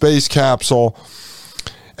without his space capsule.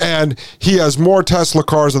 And he has more Tesla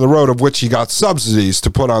cars on the road, of which he got subsidies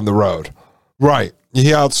to put on the road. Right.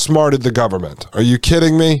 He outsmarted the government. Are you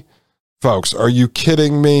kidding me? Folks, are you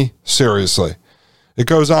kidding me? Seriously. It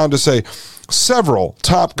goes on to say, several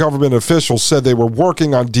top government officials said they were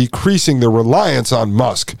working on decreasing their reliance on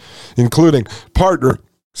Musk, including partnering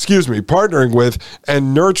with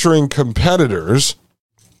and nurturing competitors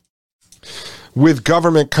with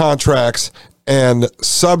government contracts and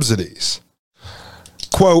subsidies.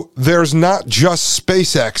 Quote, there's not just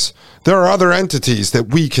SpaceX. There are other entities that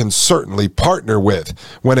we can certainly partner with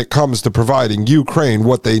when it comes to providing Ukraine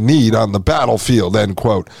what they need on the battlefield, end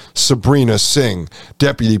quote. Sabrina Singh,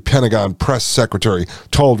 Deputy Pentagon Press Secretary,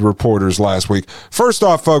 told reporters last week. First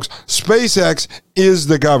off, folks, SpaceX is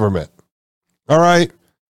the government. All right?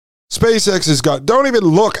 SpaceX has got, don't even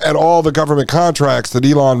look at all the government contracts that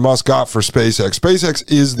Elon Musk got for SpaceX.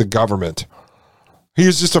 SpaceX is the government. He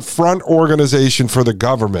is just a front organization for the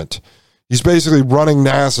government. He's basically running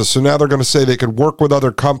NASA, so now they're going to say they could work with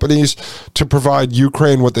other companies to provide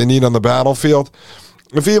Ukraine what they need on the battlefield.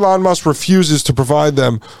 If Elon Musk refuses to provide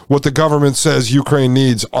them what the government says Ukraine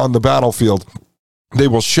needs on the battlefield, they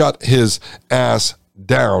will shut his ass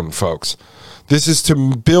down, folks. This is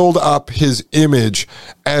to build up his image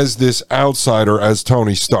as this outsider, as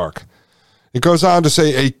Tony Stark. It goes on to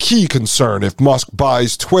say a key concern if Musk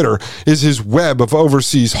buys Twitter is his web of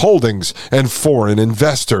overseas holdings and foreign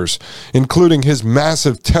investors, including his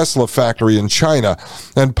massive Tesla factory in China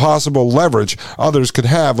and possible leverage others could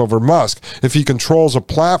have over Musk if he controls a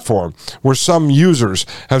platform where some users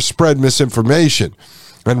have spread misinformation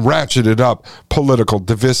and ratcheted up political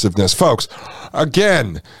divisiveness. Folks,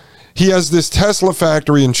 again, he has this Tesla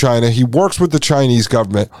factory in China. He works with the Chinese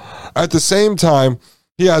government. At the same time,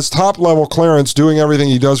 he has top-level clearance doing everything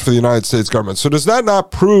he does for the United States government. So does that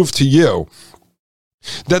not prove to you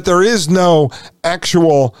that there is no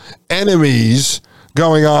actual enemies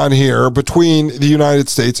going on here between the United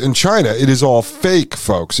States and China? It is all fake,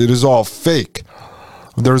 folks. It is all fake.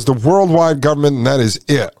 There's the worldwide government, and that is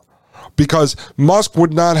it. Because Musk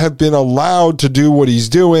would not have been allowed to do what he's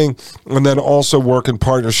doing and then also work in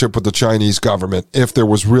partnership with the Chinese government if there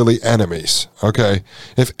was really enemies, okay?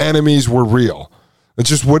 If enemies were real. It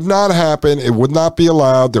just would not happen. It would not be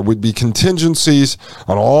allowed. There would be contingencies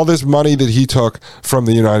on all this money that he took from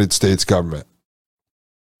the United States government.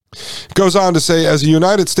 It goes on to say, as a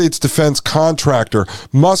United States defense contractor,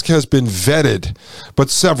 Musk has been vetted, but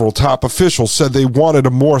several top officials said they wanted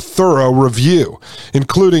a more thorough review,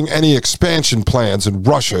 including any expansion plans in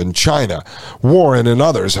Russia and China. Warren and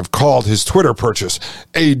others have called his Twitter purchase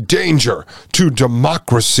a danger to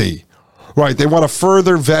democracy. Right, they want to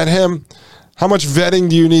further vet him. How much vetting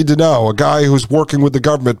do you need to know? A guy who's working with the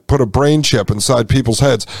government put a brain chip inside people's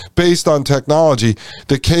heads based on technology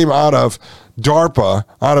that came out of DARPA,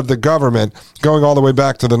 out of the government, going all the way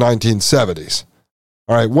back to the 1970s.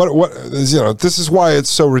 All right, this is why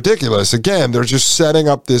it's so ridiculous. Again, they're just setting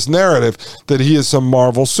up this narrative that he is some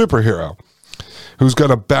Marvel superhero who's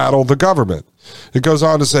going to battle the government. It goes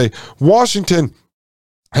on to say, Washington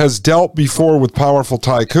has dealt before with powerful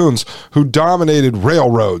tycoons who dominated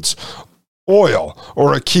railroads, oil,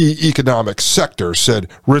 or a key economic sector, said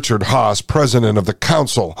Richard Haas, president of the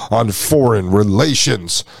Council on Foreign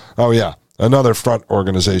Relations. Oh, yeah. Another front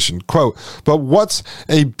organization. Quote, but what's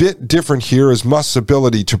a bit different here is Musk's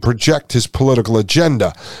ability to project his political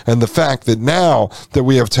agenda and the fact that now that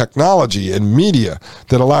we have technology and media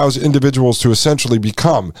that allows individuals to essentially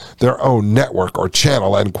become their own network or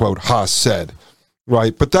channel, end quote, Haas said.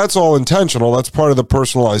 Right, but that's all intentional. That's part of the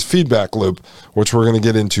personalized feedback loop, which we're going to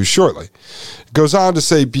get into shortly. It goes on to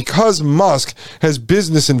say, because Musk has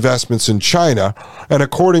business investments in China, and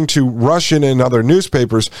according to Russian and other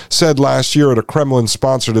newspapers, said last year at a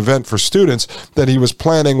Kremlin-sponsored event for students that he was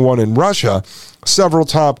planning one in Russia, several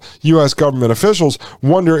top U.S. government officials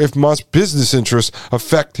wonder if Musk's business interests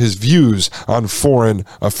affect his views on foreign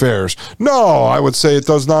affairs. No, I would say it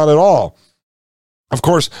does not at all. Of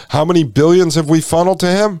course, how many billions have we funneled to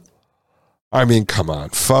him? I mean, come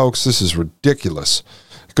on, folks, this is ridiculous.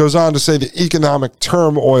 It goes on to say the economic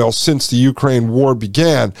turmoil since the Ukraine war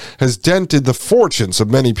began has dented the fortunes of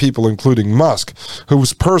many people, including Musk,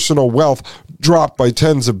 whose personal wealth dropped by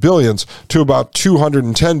tens of billions to about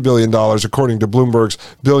 $210 billion, according to Bloomberg's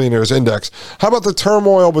Billionaires Index. How about the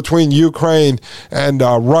turmoil between Ukraine and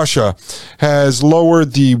Russia has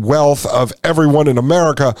lowered the wealth of everyone in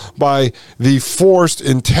America by the forced,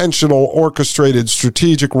 intentional, orchestrated,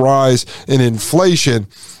 strategic rise in inflation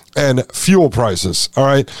and fuel prices. All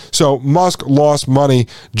right. So Musk lost money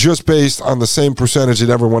just based on the same percentage that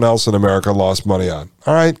everyone else in America lost money on.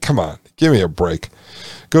 All right. Come on. Give me a break.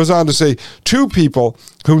 Goes on to say, two people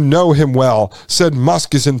who know him well said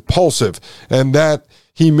Musk is impulsive and that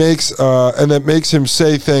that makes him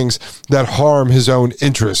say things that harm his own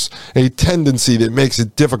interests, a tendency that makes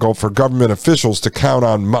it difficult for government officials to count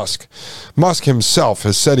on Musk. Musk himself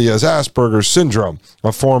has said he has Asperger's syndrome,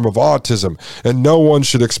 a form of autism, and no one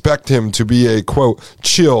should expect him to be a, quote,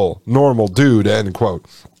 chill, normal dude, end quote.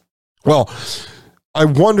 Well, I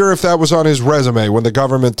wonder if that was on his resume when the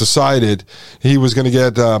government decided he was going to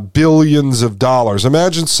get billions of dollars.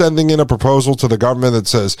 Imagine sending in a proposal to the government that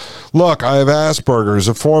says, look, I have Asperger's,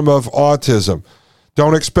 a form of autism.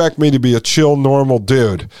 Don't expect me to be a chill, normal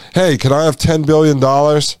dude. Hey, can I have $10 billion?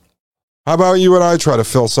 How about you and I try to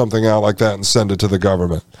fill something out like that and send it to the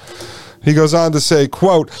government? He goes on to say,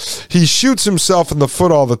 quote, he shoots himself in the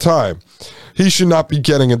foot all the time. He should not be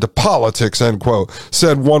getting into politics, end quote,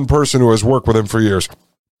 said one person who has worked with him for years.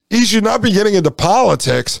 He should not be getting into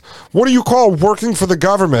politics. What do you call working for the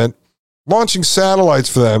government, launching satellites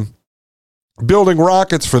for them, building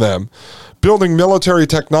rockets for them, building military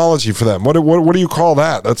technology for them? What do you call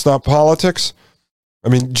that? That's not politics? I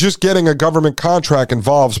mean, just getting a government contract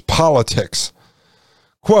involves politics.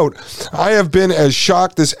 Quote, I have been as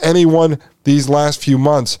shocked as anyone these last few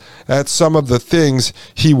months at some of the things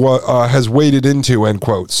he has waded into, end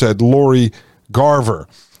quote, said Lori Garver,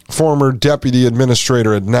 former deputy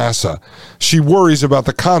administrator at NASA. She worries about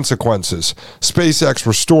the consequences. SpaceX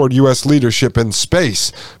restored U.S. leadership in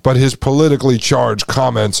space, but his politically charged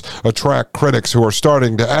comments attract critics who are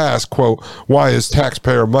starting to ask, quote, why is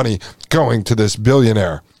taxpayer money going to this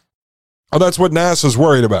billionaire? Oh, that's what NASA's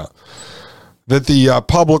worried about. That the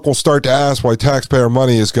public will start to ask why taxpayer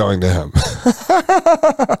money is going to him.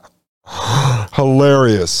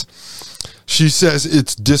 Hilarious. She says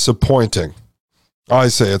it's disappointing. I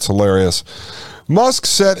say it's hilarious. Musk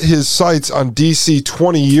set his sights on D.C.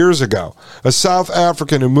 20 years ago. A South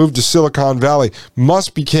African who moved to Silicon Valley,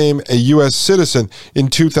 Musk became a U.S. citizen in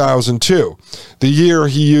 2002, the year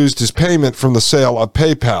he used his payment from the sale of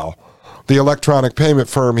PayPal, the electronic payment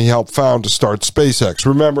firm he helped found to start SpaceX.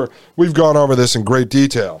 Remember, we've gone over this in great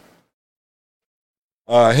detail.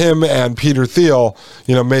 Him and Peter Thiel,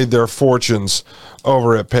 made their fortunes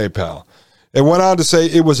over at PayPal. It went on to say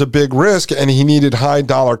it was a big risk and he needed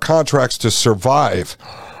high-dollar contracts to survive.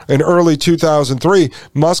 In early 2003,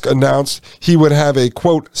 Musk announced he would have a,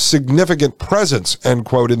 quote, significant presence, end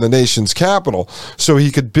quote, in the nation's capital so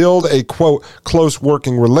he could build a, quote, close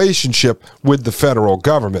working relationship with the federal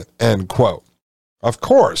government, end quote. Of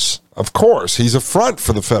course, he's a front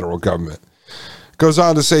for the federal government. Goes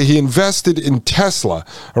on to say he invested in Tesla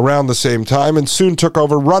around the same time and soon took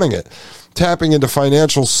over running it. tapping into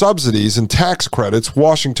financial subsidies and tax credits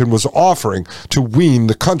Washington was offering to wean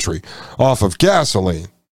the country off of gasoline.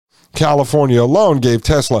 California alone gave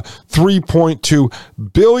Tesla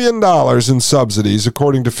 $3.2 billion in subsidies,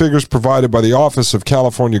 according to figures provided by the Office of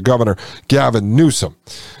California Governor Gavin Newsom.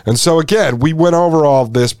 And so again, we went over all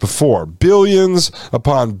of this before. Billions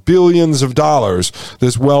upon billions of dollars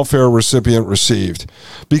this welfare recipient received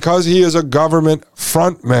because he is a government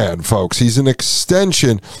front man, folks. He's an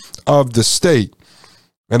extension of the state.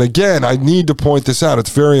 And again, I need to point this out.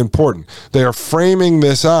 It's very important. They are framing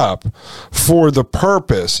this up for the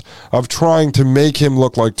purpose of trying to make him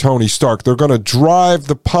look like Tony Stark. They're going to drive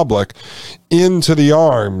the public into the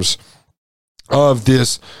arms of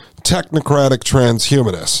this technocratic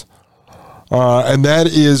transhumanist. And that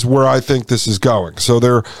is where I think this is going. So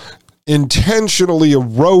they're intentionally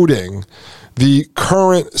eroding the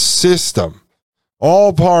current system,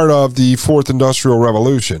 all part of the Fourth Industrial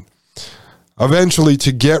Revolution, eventually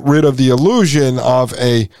to get rid of the illusion of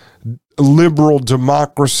a liberal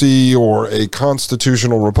democracy or a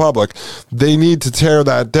constitutional republic. They need to tear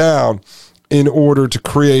that down in order to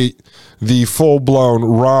create the full-blown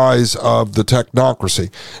rise of the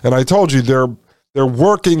technocracy. And I told you they're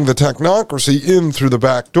working the technocracy in through the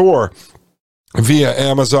back door via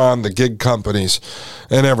Amazon, the gig companies,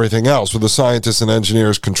 and everything else, where the scientists and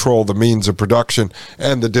engineers control the means of production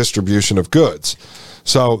and the distribution of goods.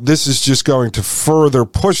 So this is just going to further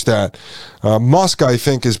push that. Musk, I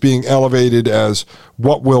think, is being elevated as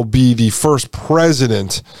what will be the first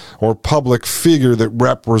president or public figure that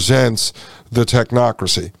represents the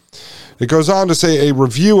technocracy. It goes on to say a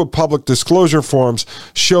review of public disclosure forms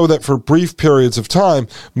show that for brief periods of time,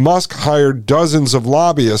 Musk hired dozens of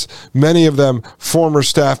lobbyists, many of them former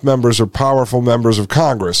staff members or powerful members of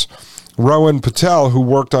Congress. Rowan Patel, who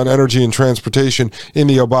worked on energy and transportation in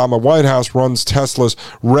the Obama White House, runs Tesla's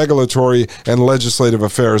regulatory and legislative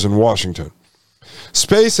affairs in Washington.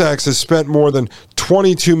 SpaceX has spent more than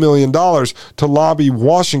 $22 million to lobby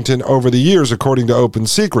Washington over the years, according to Open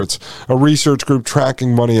Secrets, a research group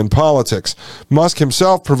tracking money in politics. Musk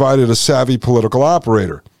himself proved a savvy political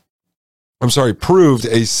operator.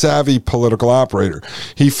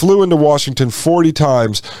 He flew into Washington 40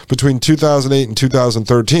 times between 2008 and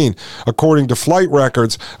 2013, according to flight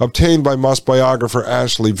records obtained by Musk biographer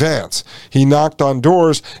Ashley Vance. He knocked on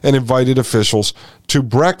doors and invited officials to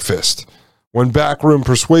breakfast. When backroom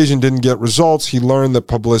persuasion didn't get results, he learned that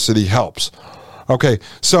publicity helps. Okay,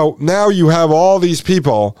 so now you have all these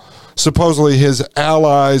people, supposedly his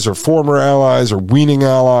allies or former allies or weaning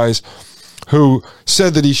allies, who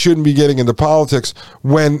said that he shouldn't be getting into politics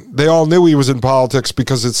when they all knew he was in politics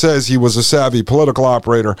because it says he was a savvy political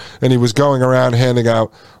operator and he was going around handing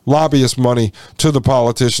out lobbyist money to the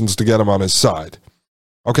politicians to get them on his side.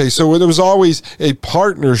 Okay, so there was always a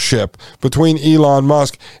partnership between Elon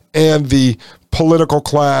Musk and the political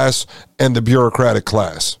class and the bureaucratic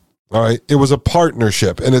class. All right, it was a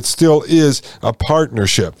partnership, and it still is a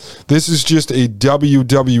partnership. This is just a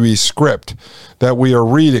WWE script that we are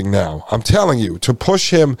reading now. I'm telling you, to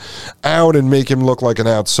push him out and make him look like an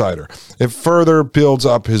outsider. It further builds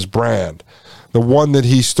up his brand, the one that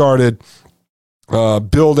he started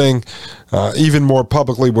building even more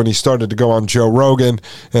publicly when he started to go on Joe Rogan,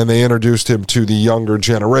 and they introduced him to the younger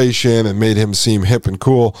generation and made him seem hip and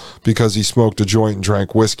cool because he smoked a joint and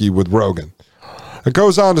drank whiskey with Rogan. It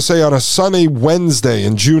goes on to say on a sunny Wednesday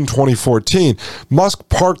in June 2014, Musk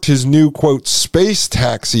parked his new, quote, space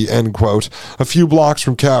taxi, end quote, a few blocks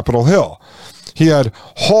from Capitol Hill. He had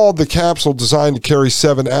hauled the capsule designed to carry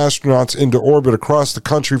 7 astronauts into orbit across the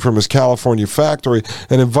country from his California factory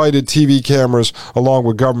and invited TV cameras along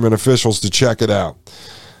with government officials to check it out.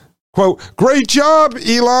 Quote, "Great job,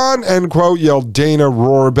 Elon," end quote, yelled Dana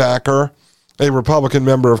Rohrabacher, a Republican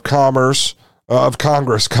member of Congress,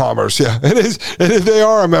 yeah. It is, they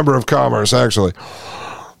are a member of Commerce, actually.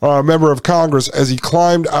 A member of Congress as he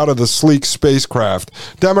climbed out of the sleek spacecraft.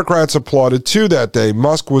 Democrats applauded too that day.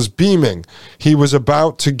 Musk was beaming. He was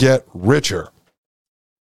about to get richer.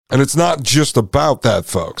 And it's not just about that,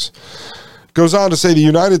 folks. Goes on to say the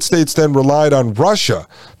United States then relied on Russia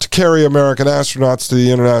to carry American astronauts to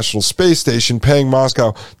the International Space Station, paying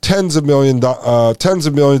Moscow tens of millions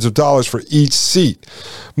of dollars for each seat.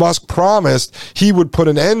 Musk promised he would put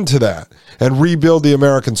an end to that and rebuild the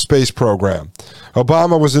American space program.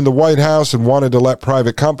 Obama was in the White House and wanted to let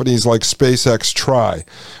private companies like SpaceX try.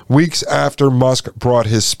 Weeks after Musk brought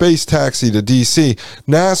his space taxi to D.C.,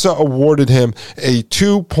 NASA awarded him a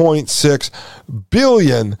 $2.6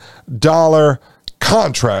 billion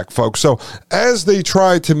contract, folks. So as they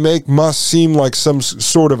try to make Musk seem like some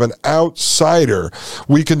sort of an outsider,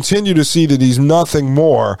 we continue to see that he's nothing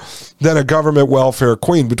more than a government welfare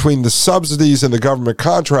queen. Between the subsidies and the government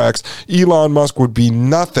contracts, Elon Musk would be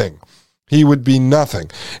nothing. He would be nothing.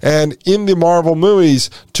 And in the Marvel movies,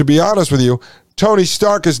 to be honest with you, Tony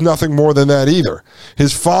Stark is nothing more than that either.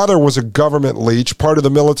 His father was a government leech, part of the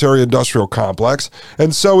military-industrial complex,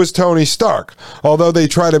 and so is Tony Stark. Although they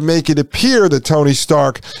try to make it appear that Tony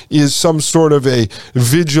Stark is some sort of a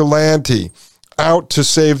vigilante out to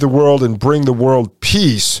save the world and bring the world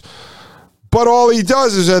peace, but all he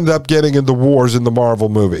does is end up getting into wars in the Marvel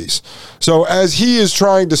movies. So as he is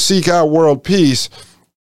trying to seek out world peace,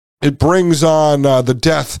 it brings on the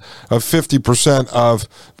death of 50% of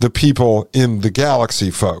the people in the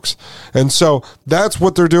galaxy, folks. And so that's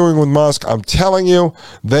what they're doing with Musk. I'm telling you,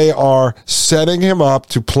 they are setting him up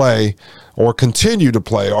to play or continue to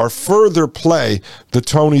play or further play the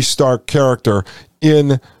Tony Stark character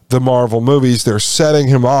in the Marvel movies. They're setting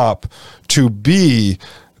him up to be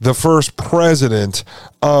the first president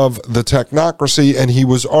of the Technocracy, and he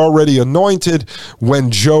was already anointed when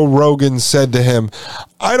Joe Rogan said to him,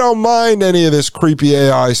 I don't mind any of this creepy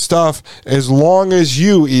AI stuff as long as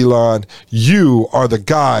you, Elon, you are the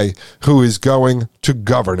guy who is going to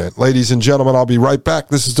govern it. Ladies and gentlemen, I'll be right back.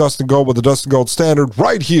 This is Dustin Gold with the Dustin Gold Standard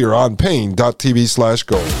right here on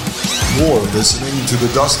Pain.tv/gold. You're listening to the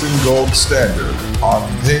Dustin Gold Standard on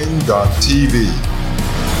Pain.tv.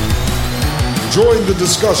 Join the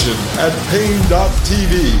discussion at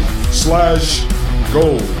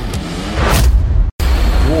Pain.tv/gold.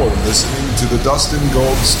 You're listening to the Dustin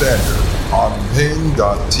Gold Standard on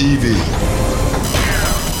Pain.tv.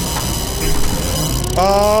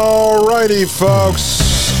 Alrighty, folks.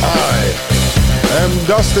 I am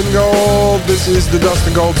Dustin Gold. This is the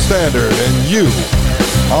Dustin Gold Standard, and you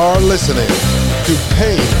are listening to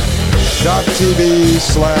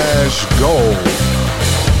Pain.tv/gold.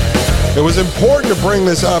 It was important to bring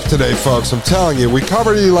this up today, folks. I'm telling you, we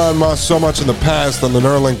covered Elon Musk so much in the past on the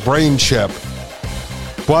Neuralink brain chip.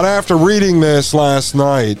 But after reading this last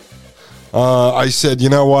night, I said, you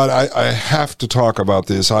know what? I have to talk about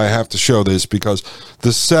this. I have to show this because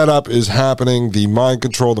the setup is happening, the mind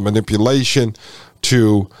control, the manipulation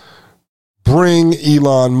to bring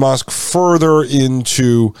Elon Musk further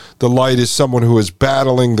into the light as someone who is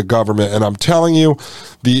battling the government. And I'm telling you,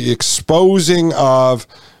 the exposing of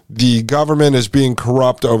the government as being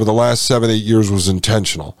corrupt over the last 7-8 years was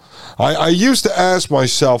intentional. I used to ask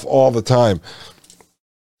myself all the time,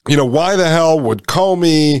 you know, why the hell would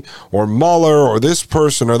Comey or Mueller or this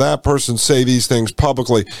person or that person say these things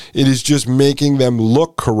publicly? It is just making them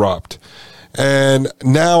look corrupt. And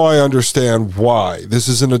now I understand why. This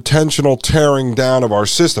is an intentional tearing down of our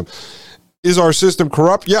system. Is our system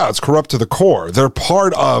corrupt? Yeah, it's corrupt to the core. They're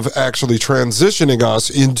part of actually transitioning us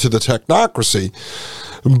into the technocracy,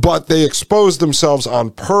 but they expose themselves on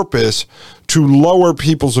purpose to lower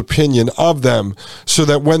people's opinion of them so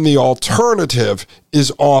that when the alternative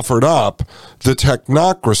is offered up, the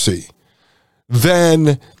technocracy,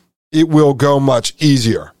 then it will go much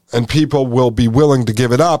easier. And people will be willing to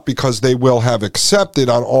give it up because they will have accepted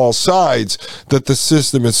on all sides that the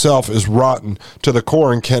system itself is rotten to the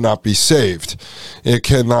core and cannot be saved. It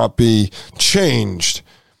cannot be changed,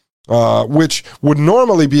 which would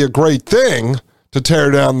normally be a great thing to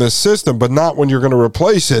tear down this system, but not when you're going to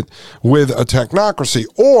replace it with a technocracy.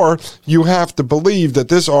 Or you have to believe that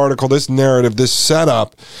this article, this narrative, this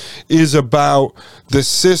setup is about the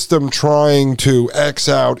system trying to X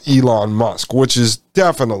out Elon Musk, which is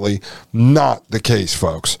definitely not the case,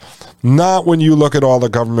 folks. Not when you look at all the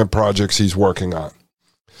government projects he's working on.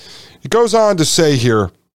 It goes on to say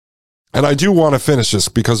here, and I do want to finish this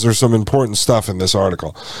because there's some important stuff in this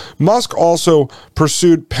article. Musk also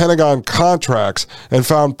pursued Pentagon contracts and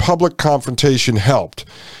found public confrontation helped.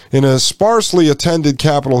 In a sparsely attended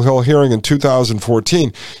Capitol Hill hearing in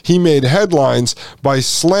 2014, he made headlines by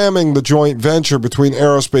slamming the joint venture between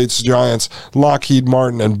aerospace giants Lockheed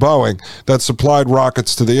Martin and Boeing that supplied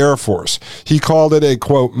rockets to the Air Force. He called it a,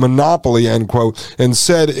 quote, monopoly, end quote, and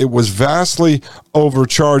said it was vastly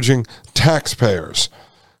overcharging taxpayers.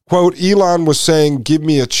 Quote, Elon was saying, give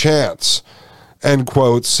me a chance, end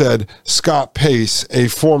quote, said Scott Pace, a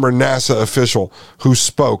former NASA official who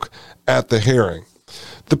spoke at the hearing.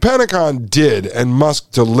 The Pentagon did, and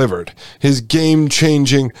Musk delivered. His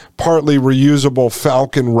game-changing, partly reusable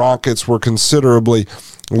Falcon rockets were considerably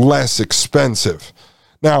less expensive.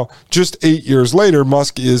 Now, just 8 years later,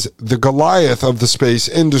 Musk is the Goliath of the space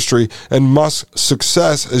industry, and Musk's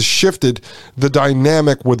success has shifted the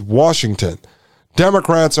dynamic with Washington.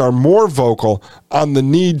 Democrats are more vocal on the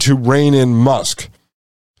need to rein in Musk.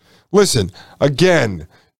 Listen, again,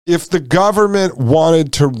 if the government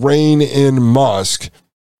wanted to rein in Musk,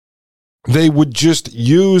 they would just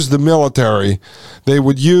use the military, they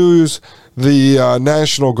would use the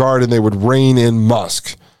National Guard, and they would rein in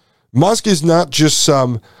Musk. Musk is not just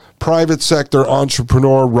some private sector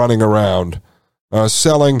entrepreneur running around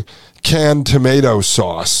selling canned tomato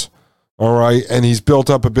sauce, all right? And he's built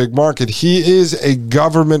up a big market. He is a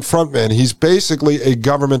government frontman. He's basically a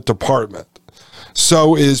government department.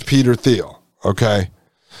 So is Peter Thiel, okay?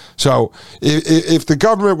 So if the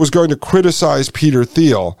government was going to criticize Peter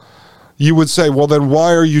Thiel, you would say, well, then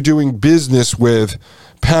why are you doing business with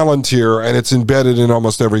Palantir and it's embedded in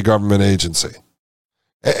almost every government agency?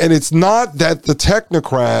 And it's not that the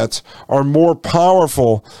technocrats are more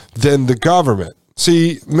powerful than the government.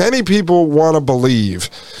 See, many people want to believe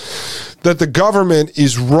that the government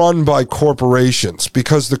is run by corporations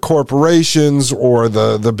because the corporations or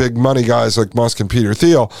the big money guys like Musk and Peter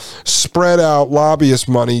Thiel spread out lobbyist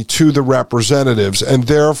money to the representatives, and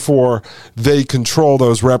therefore they control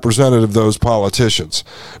those representatives, those politicians.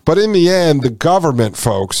 But in the end, the government,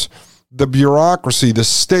 folks, the bureaucracy, the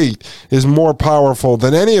state, is more powerful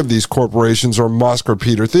than any of these corporations or Musk or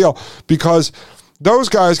Peter Thiel, because those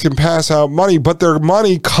guys can pass out money, but their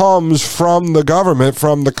money comes from the government,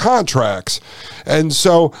 from the contracts. And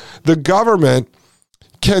so the government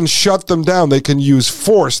can shut them down. They can use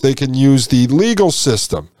force. They can use the legal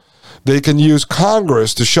system. They can use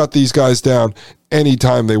Congress to shut these guys down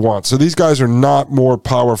anytime they want. So these guys are not more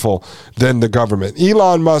powerful than the government.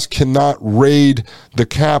 Elon Musk cannot raid the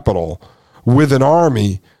Capitol with an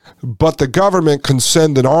army, but the government can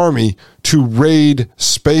send an army to raid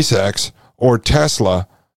SpaceX or Tesla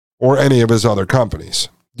or any of his other companies.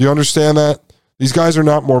 Do you understand that? These guys are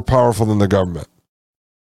not more powerful than the government.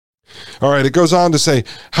 All right, it goes on to say,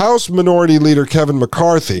 House Minority Leader Kevin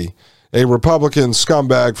McCarthy, a Republican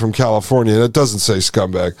scumbag from California, and it doesn't say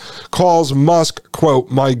scumbag, calls Musk, quote,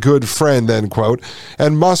 my good friend, end quote,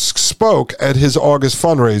 and Musk spoke at his August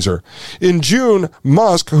fundraiser. In June,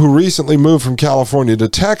 Musk, who recently moved from California to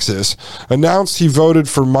Texas, announced he voted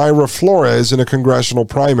for Mayra Flores in a congressional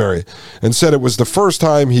primary and said it was the first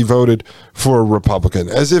time he voted for a Republican,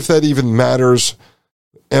 as if that even matters.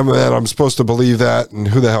 And I'm supposed to believe that, and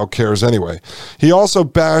who the hell cares anyway? He also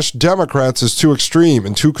bashed Democrats as too extreme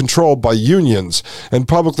and too controlled by unions and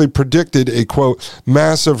publicly predicted a, quote,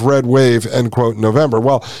 massive red wave, end quote, in November.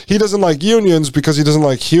 Well, he doesn't like unions because he doesn't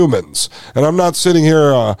like humans. And I'm not sitting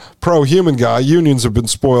here a pro-human guy. Unions have been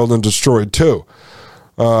spoiled and destroyed too.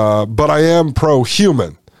 But I am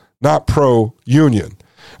pro-human, not pro-union.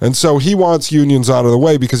 And so he wants unions out of the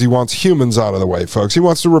way because he wants humans out of the way, folks. He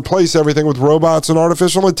wants to replace everything with robots and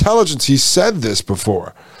artificial intelligence. He said this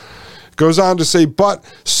before. Goes on to say, but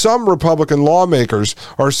some Republican lawmakers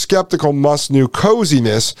are skeptical Musk's new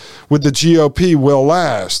coziness with the GOP will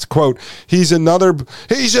last. Quote, he's another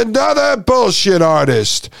bullshit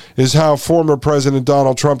artist, is how former President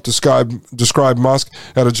Donald Trump described Musk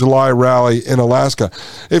at a July rally in Alaska.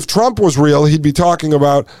 If Trump was real, he'd be talking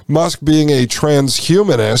about Musk being a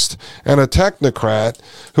transhumanist and a technocrat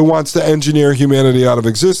who wants to engineer humanity out of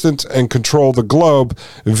existence and control the globe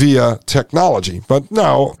via technology. But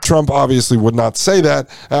no, Trump obviously would not say that.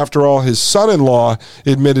 After all, his son-in-law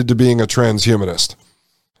admitted to being a transhumanist.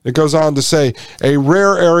 It goes on to say, a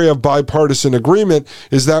rare area of bipartisan agreement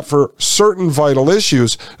is that for certain vital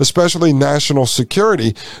issues, especially national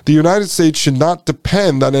security, the United States should not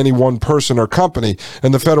depend on any one person or company,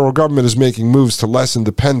 and the federal government is making moves to lessen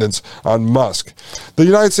dependence on Musk. The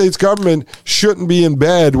United States government shouldn't be in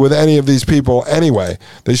bed with any of these people anyway.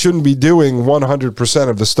 They shouldn't be doing 100%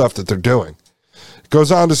 of the stuff that they're doing. Goes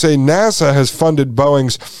on to say NASA has funded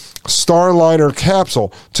Boeing's Starliner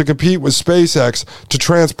capsule to compete with SpaceX to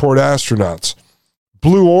transport astronauts.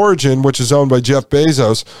 Blue Origin, which is owned by Jeff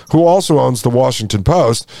Bezos, who also owns the Washington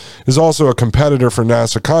Post, is also a competitor for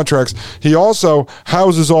NASA contracts. He also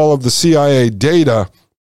houses all of the CIA data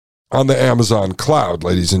on the Amazon cloud,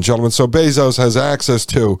 ladies and gentlemen. So Bezos has access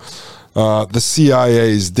to the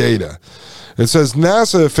CIA's data. It says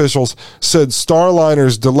NASA officials said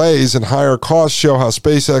Starliner's delays and higher costs show how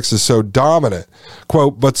SpaceX is so dominant.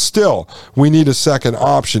 Quote, but still, we need a second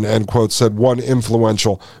option, end quote, said one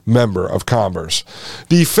influential member of Congress.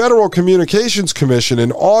 The Federal Communications Commission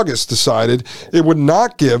in August decided it would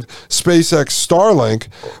not give SpaceX Starlink,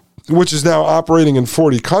 which is now operating in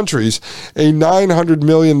 40 countries, a $900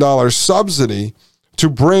 million subsidy to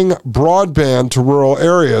bring broadband to rural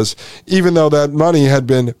areas, even though that money had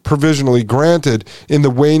been provisionally granted in the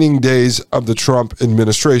waning days of the Trump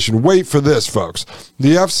administration. Wait for this, folks.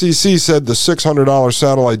 The FCC said the $600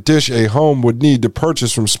 satellite dish a home would need to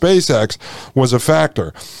purchase from SpaceX was a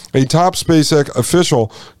factor. A top SpaceX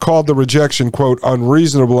official called the rejection, quote,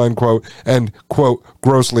 unreasonable, end quote, and, quote,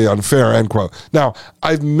 grossly unfair, end quote. Now,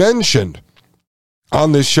 I've mentioned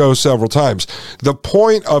on this show several times, the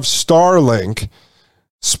point of Starlink,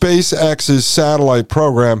 SpaceX's satellite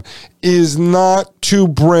program, is not to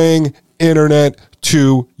bring internet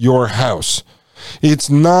to your house. It's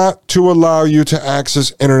not to allow you to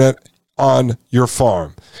access internet on your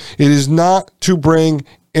farm. It is not to bring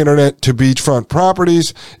internet to beachfront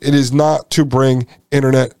properties. It is not to bring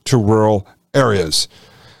internet to rural areas.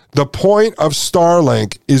 The point of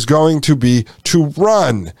Starlink is going to be to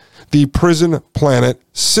run the Prison Planet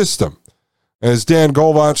system. As Dan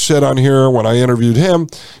Golvach said on here when I interviewed him,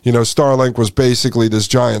 Starlink was basically this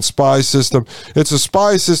giant spy system. It's a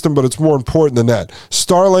spy system, but it's more important than that.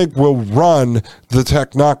 Starlink will run the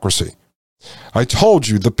technocracy. I told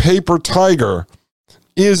you, the paper tiger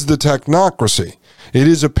is the technocracy. It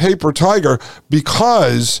is a paper tiger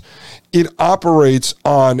because it operates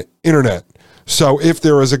on internet. So if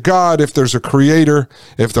there is a God, if there's a creator,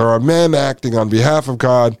 if there are men acting on behalf of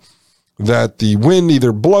God, that the wind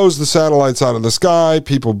either blows the satellites out of the sky,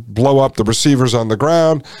 people blow up the receivers on the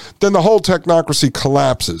ground, then the whole technocracy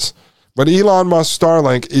collapses. But Elon Musk's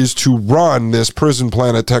Starlink is to run this Prison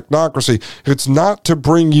Planet technocracy. It's not to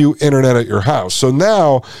bring you internet at your house. So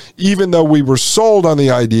now, even though we were sold on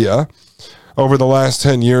the idea over the last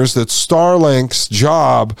 10 years that Starlink's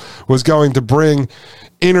job was going to bring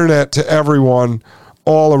internet to everyone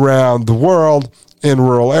all around the world, in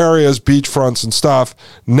rural areas, beachfronts and stuff.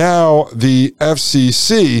 Now the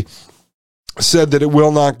FCC said that it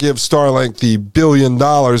will not give Starlink the $1 billion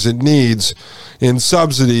it needs in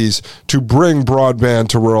subsidies to bring broadband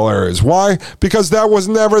to rural areas. Why? Because that was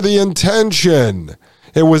never the intention.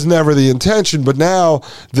 It was never the intention, but now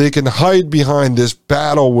they can hide behind this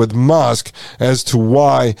battle with Musk as to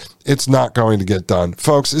why it's not going to get done.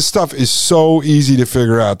 Folks, this stuff is so easy to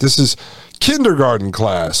figure out. This is kindergarten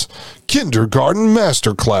class, kindergarten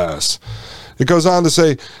master class. It goes on to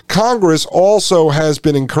say, Congress also has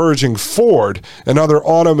been encouraging Ford and other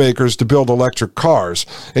automakers to build electric cars.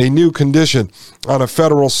 A new condition on a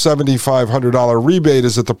federal $7,500 rebate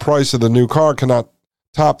is that the price of the new car cannot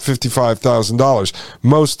top $55,000.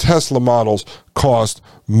 Most Tesla models cost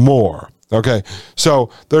more. Okay, so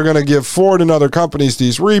they're going to give Ford and other companies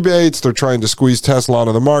these rebates. They're trying to squeeze Tesla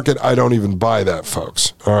onto the market. I don't even buy that,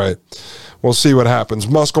 folks. All right, we'll see what happens.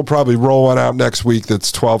 Musk will probably roll one out next week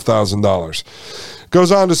that's $12,000. Goes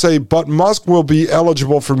on to say, but Musk will be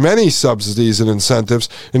eligible for many subsidies and incentives,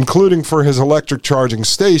 including for his electric charging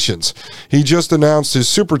stations. He just announced his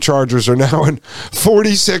superchargers are now in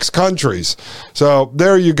 46 countries. So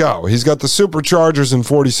there you go. He's got the superchargers in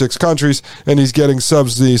 46 countries, and he's getting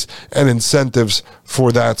subsidies and incentives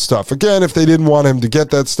for that stuff. Again, if they didn't want him to get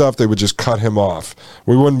that stuff, they would just cut him off.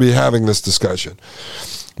 We wouldn't be having this discussion.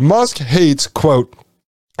 Musk hates, quote,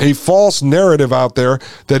 a false narrative out there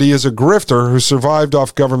that he is a grifter who survived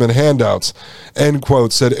off government handouts, end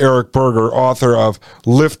quote, said Eric Berger, author of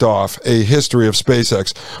Liftoff, A History of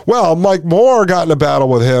SpaceX. Well, Mike Moore got in a battle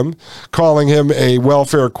with him, calling him a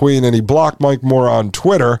welfare queen, and he blocked Mike Moore on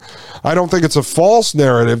Twitter. I don't think it's a false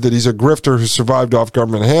narrative that he's a grifter who survived off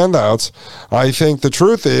government handouts. I think the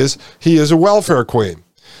truth is he is a welfare queen.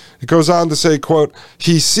 It goes on to say, quote,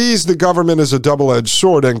 he sees the government as a double-edged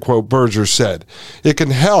sword, end quote, Berger said. It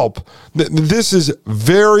can help. This is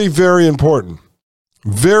very, very important.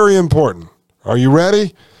 Very important. Are you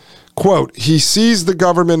ready? Quote, he sees the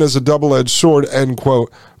government as a double-edged sword, end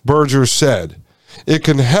quote, Berger said. It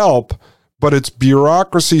can help, but its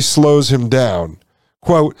bureaucracy slows him down.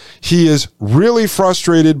 Quote, he is really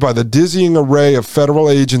frustrated by the dizzying array of federal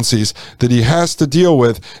agencies that he has to deal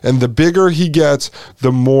with, and the bigger he gets,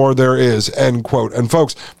 the more there is, end quote. And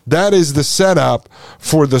folks, that is the setup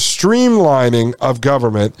for the streamlining of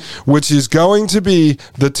government, which is going to be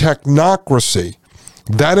the technocracy.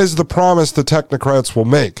 That is the promise the technocrats will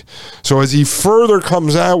make. So as he further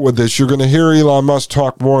comes out with this, you're going to hear Elon Musk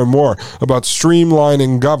talk more and more about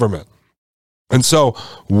streamlining government. And so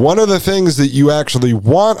one of the things that you actually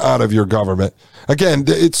want out of your government, again,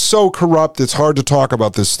 it's so corrupt, it's hard to talk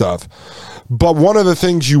about this stuff, but one of the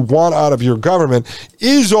things you want out of your government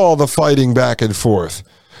is all the fighting back and forth.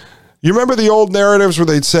 You remember the old narratives where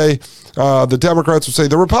they'd say, the Democrats would say,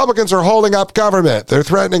 the Republicans are holding up government. They're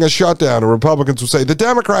threatening a shutdown. And Republicans would say, the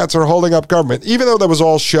Democrats are holding up government. Even though that was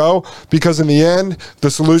all show, because in the end, the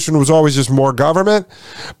solution was always just more government.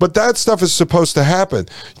 But that stuff is supposed to happen.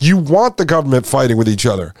 You want the government fighting with each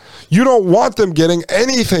other. You don't want them getting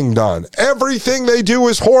anything done. Everything they do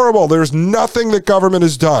is horrible. There's nothing that government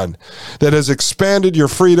has done that has expanded your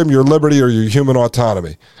freedom, your liberty, or your human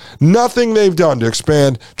autonomy. Nothing they've done to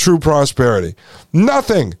expand true prosperity.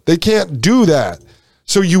 Nothing. They can't do that.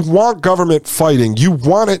 So you want government fighting. You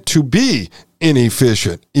want it to be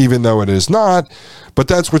inefficient, even though it is not. But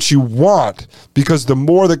that's what you want, because the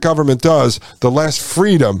more the government does, the less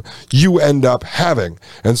freedom you end up having.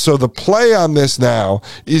 And so the play on this now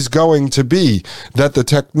is going to be that the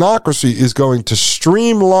technocracy is going to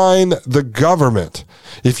streamline the government.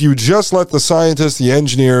 If you just let the scientists, the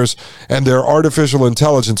engineers, and their artificial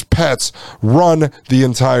intelligence pets run the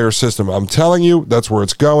entire system. I'm telling you, that's where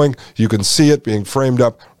it's going. You can see it being framed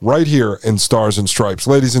up right here in Stars and Stripes.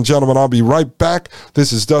 Ladies and gentlemen, I'll be right back.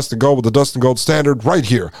 This is Dustin Gold with the Dustin Gold Standard right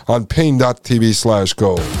here on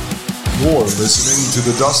Pain.tv/gold. You're listening to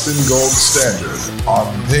the Dustin Gold Standard on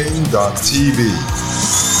Pain.tv.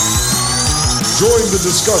 Join the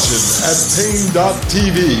discussion at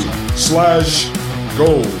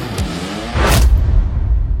Pain.tv/gold.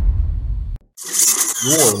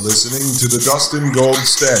 You're listening to the Dustin Gold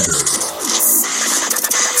Standard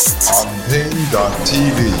on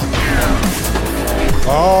Pain.tv.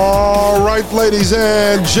 All right, ladies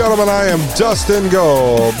and gentlemen, I am Dustin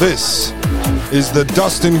Gold. This is the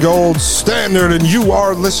Dustin Gold Standard, and you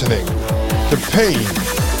are listening to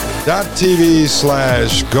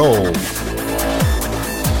Pain.tv/gold.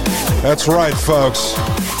 That's right, folks.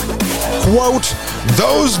 Quote,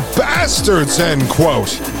 those bastards, end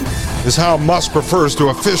quote, is how Musk refers to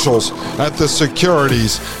officials at the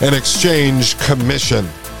Securities and Exchange Commission.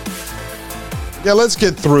 Yeah, let's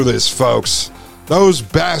get through this, folks. Those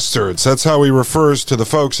bastards, that's how he refers to the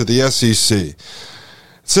folks at the SEC. It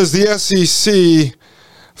says the SEC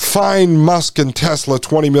fined Musk and Tesla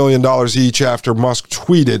 $20 million each after Musk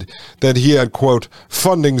tweeted that he had, quote,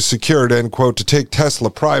 funding secured, end quote, to take Tesla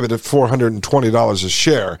private at $420 a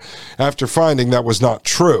share, after finding that was not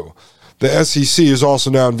true. The SEC is also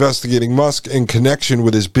now investigating Musk in connection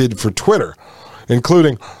with his bid for Twitter,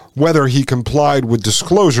 including whether he complied with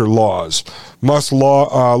disclosure laws. Musk's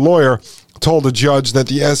lawyer told a judge that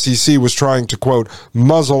the SEC was trying to, quote,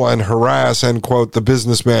 muzzle and harass, end quote, the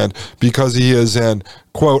businessman because he is an,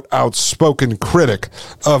 quote, outspoken critic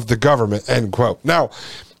of the government, end quote. Now,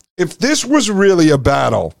 if this was really a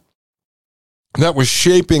battle that was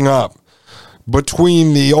shaping up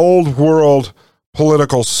between the old world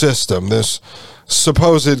political system, this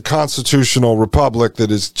supposed constitutional republic that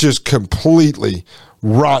is just completely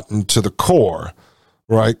rotten to the core,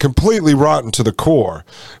 right? Completely rotten to the core.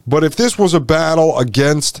 But if this was a battle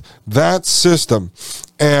against that system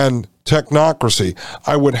and technocracy,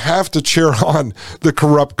 I would have to cheer on the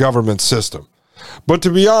corrupt government system. But to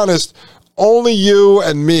be honest, only you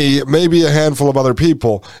and me, maybe a handful of other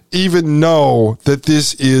people, even know that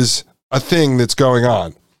this is a thing that's going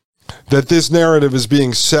on, that this narrative is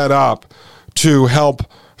being set up to help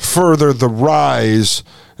further the rise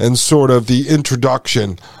and sort of the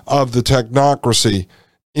introduction of the technocracy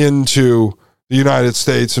into the United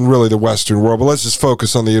States and really the Western world. But let's just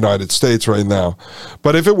focus on the United States right now.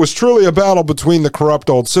 But if it was truly a battle between the corrupt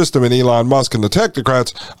old system and Elon Musk and the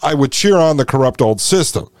technocrats, I would cheer on the corrupt old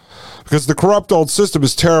system, because the corrupt old system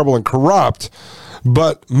is terrible and corrupt,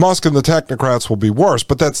 but Musk and the technocrats will be worse.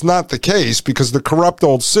 But that's not the case, because the corrupt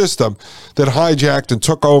old system that hijacked and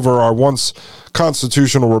took over our once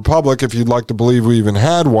constitutional republic, if you'd like to believe we even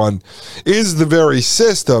had one, is the very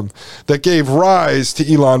system that gave rise to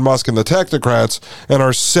Elon Musk and the technocrats and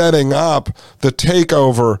are setting up the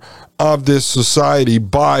takeover of this society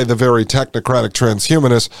by the very technocratic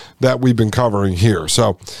transhumanists that we've been covering here.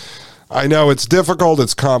 So I know it's difficult,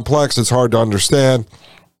 it's complex, it's hard to understand.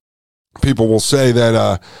 People will say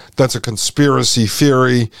that that's a conspiracy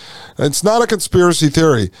theory. It's not a conspiracy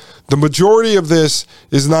theory. The majority of this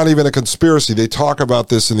is not even a conspiracy. They talk about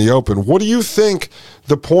this in the open. What do you think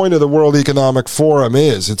the point of the World Economic Forum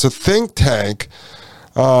is? It's a think tank,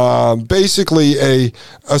 basically an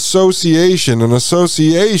association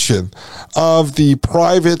of the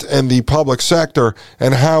private and the public sector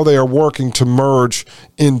and how they are working to merge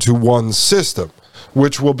into one system,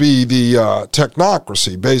 which will be the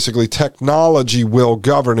technocracy. Basically, technology will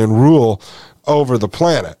govern and rule over the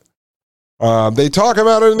planet. They talk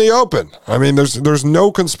about it in the open. I mean, there's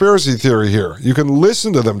no conspiracy theory here. You can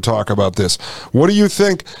listen to them talk about this. What do you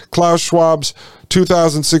think Klaus Schwab's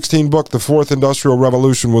 2016 book, The Fourth Industrial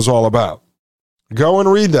Revolution, was all about? Go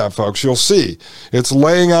and read that, folks. You'll see. It's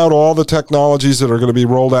laying out all the technologies that are going to be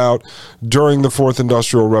rolled out during the Fourth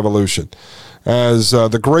Industrial Revolution. As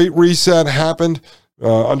the Great Reset happened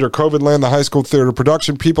under COVID land, the high school theater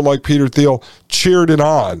production, people like Peter Thiel cheered it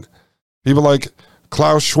on. People like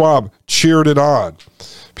Klaus Schwab cheered it on.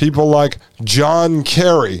 People like John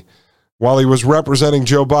Kerry, while he was representing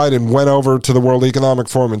Joe Biden, went over to the World Economic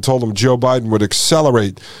Forum and told him Joe Biden would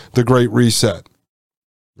accelerate the Great Reset.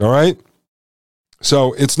 All right?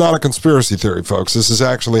 So it's not a conspiracy theory, folks. This is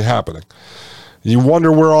actually happening. You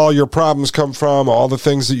wonder where all your problems come from, all the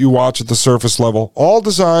things that you watch at the surface level, all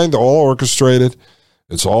designed, all orchestrated.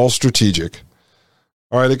 It's all strategic.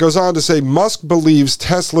 All right, it goes on to say, Musk believes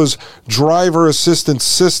Tesla's driver assistance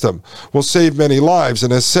system will save many lives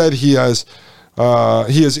and has said he is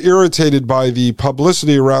irritated by the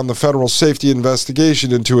publicity around the federal safety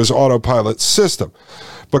investigation into his autopilot system.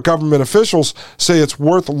 But government officials say it's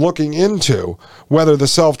worth looking into whether the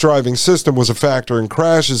self-driving system was a factor in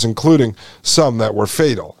crashes, including some that were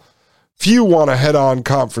fatal. Few want a head-on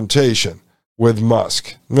confrontation with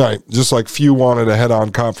Musk, right? Just like few wanted a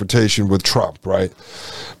head-on confrontation with Trump, right?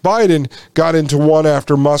 Biden got into one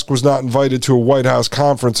after Musk was not invited to a White House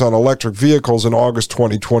conference on electric vehicles in August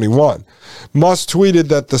 2021. Musk tweeted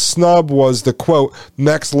that the snub was the, quote,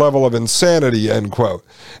 next level of insanity, end quote,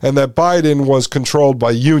 and that Biden was controlled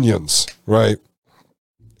by unions, right?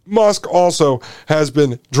 Musk also has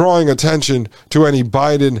been drawing attention to any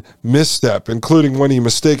Biden misstep, including when he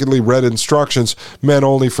mistakenly read instructions meant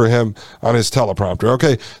only for him on his teleprompter.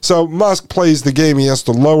 Okay, so Musk plays the game. He has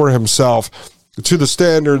to lower himself to the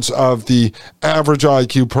standards of the average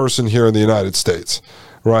IQ person here in the United States,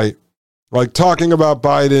 right? Like talking about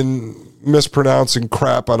Biden mispronouncing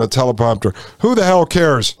crap on a teleprompter. Who the hell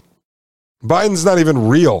cares? Biden's not even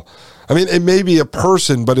real. I mean, it may be a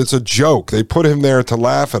person, but it's a joke. They put him there to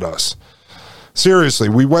laugh at us. Seriously,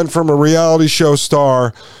 we went from a reality show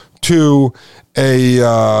star to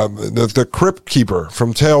the Crypt Keeper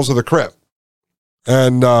from Tales of the Crypt.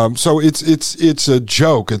 And so it's a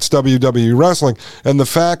joke. It's WWE wrestling. And the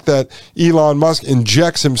fact that Elon Musk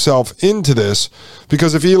injects himself into this,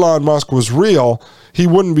 because if Elon Musk was real, he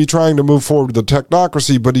wouldn't be trying to move forward with the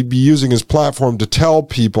technocracy, but he'd be using his platform to tell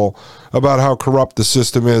people about how corrupt the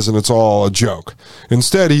system is, and it's all a joke.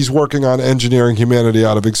 Instead, he's working on engineering humanity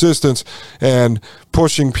out of existence and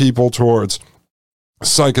pushing people towards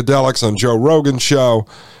psychedelics on Joe Rogan's show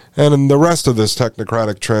and in the rest of this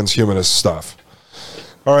technocratic transhumanist stuff.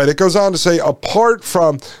 All right, it goes on to say, apart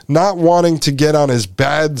from not wanting to get on his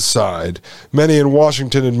bad side, many in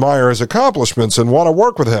Washington admire his accomplishments and want to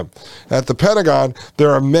work with him. At the Pentagon,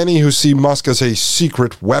 there are many who see Musk as a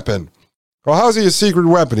secret weapon. Well, how's he a secret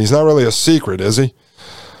weapon? He's not really a secret, is he?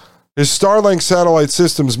 His Starlink satellite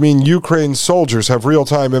systems mean Ukraine soldiers have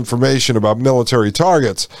real-time information about military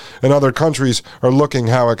targets, and other countries are looking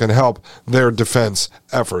how it can help their defense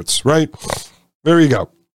efforts, right? There you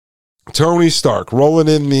go. Tony Stark rolling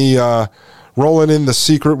in the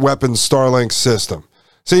secret weapons Starlink system.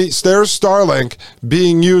 See, there's Starlink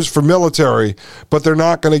being used for military, but they're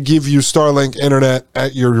not going to give you Starlink internet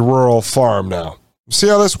at your rural farm now. See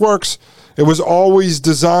how this works? It was always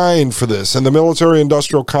designed for this, and the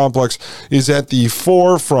military-industrial complex is at the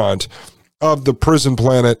forefront of the prison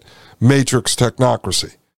planet matrix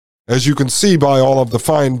technocracy. As you can see by all of the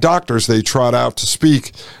fine doctors they trot out to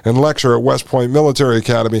speak and lecture at West Point Military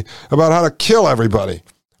Academy about how to kill everybody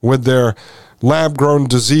with their lab-grown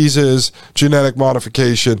diseases, genetic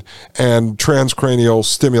modification, and transcranial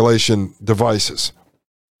stimulation devices.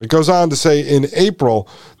 It goes on to say, in April,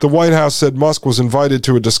 the White House said Musk was invited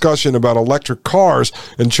to a discussion about electric cars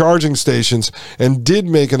and charging stations and did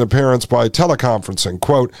make an appearance by teleconferencing.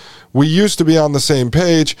 Quote, "We used to be on the same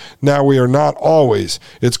page. Now we are not always.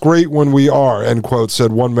 It's great when we are," end quote,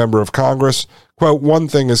 said one member of Congress. Quote, "One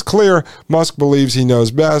thing is clear. Musk believes he knows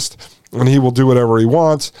best and he will do whatever he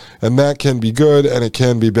wants, and that can be good and it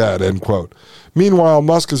can be bad," end quote. Meanwhile,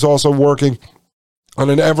 Musk is also working on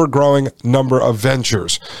an ever-growing number of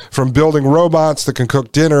ventures, from building robots that can cook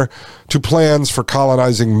dinner to plans for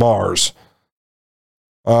colonizing Mars.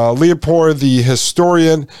 Leopold, the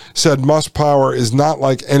historian, said Musk power is not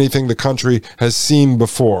like anything the country has seen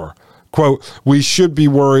before. Quote, "We should be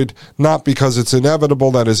worried not because it's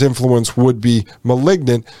inevitable that his influence would be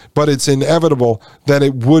malignant, but it's inevitable that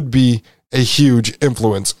it would be a huge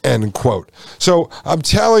influence, end quote. So I'm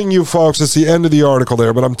telling you, folks, it's the end of the article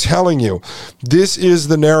there, but I'm telling you, this is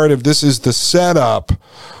the narrative, this is the setup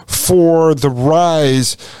for the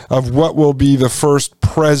rise of what will be the first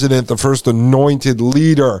president, the first anointed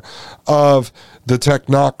leader of the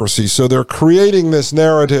technocracy. So they're creating this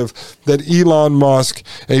narrative that Elon Musk,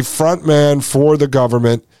 a frontman for the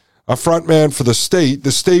government, a frontman for the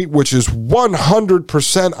state which is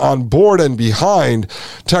 100% on board and behind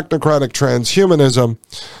technocratic transhumanism,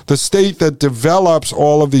 the state that develops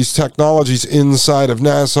all of these technologies inside of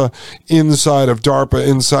NASA, inside of DARPA,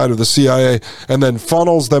 inside of the CIA, and then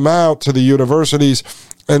funnels them out to the universities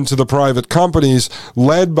and to the private companies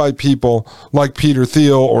led by people like Peter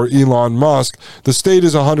Thiel or Elon Musk. The state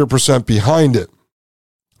is 100% behind it.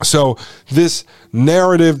 So this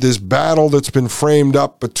narrative, this battle that's been framed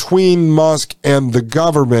up between Musk and the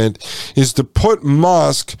government is to put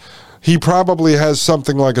Musk, he probably has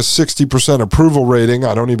something like a 60% approval rating.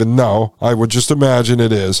 I don't even know. I would just imagine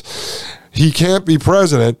it is. He can't be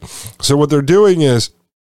president. So what they're doing is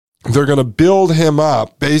they're going to build him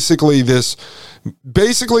up. Basically,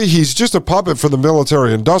 he's just a puppet for the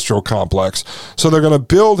military-industrial complex. So they're going to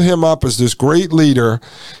build him up as this great leader.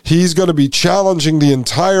 He's going to be challenging the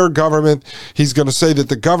entire government. He's going to say that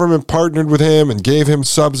the government partnered with him and gave him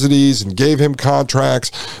subsidies and gave him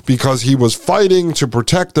contracts because he was fighting to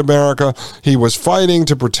protect America. He was fighting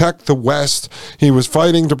to protect the West. He was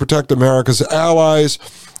fighting to protect America's allies.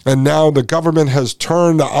 And now the government has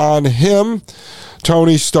turned on him,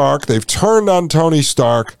 Tony Stark. They've turned on Tony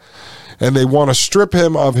Stark, and they want to strip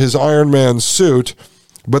him of his Iron Man suit,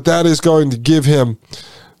 but that is going to give him,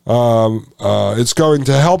 it's going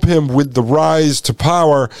to help him with the rise to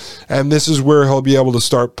power, and this is where he'll be able to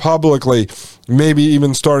start publicly, maybe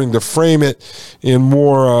even starting to frame it in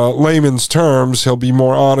more layman's terms. He'll be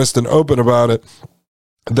more honest and open about it,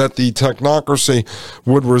 that the technocracy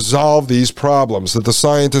would resolve these problems, that the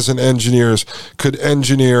scientists and engineers could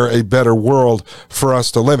engineer a better world for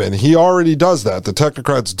us to live in. He already does that. The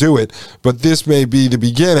technocrats do it, but this may be the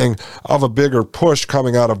beginning of a bigger push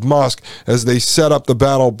coming out of Musk as they set up the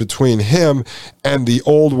battle between him and the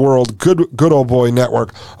old world, good old boy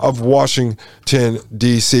network of Washington,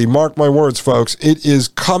 D.C. Mark my words, folks, it is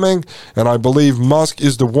coming, and I believe Musk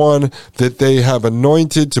is the one that they have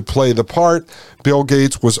anointed to play the part. Bill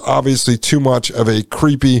Gates was obviously too much of a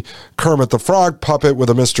creepy Kermit the Frog puppet with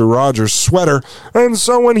a Mr. Rogers sweater, and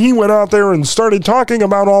so when he went out there and started talking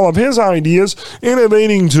about all of his ideas,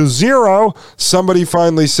 innovating to zero, somebody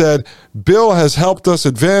finally said, Bill has helped us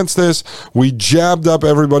advance this. We jabbed up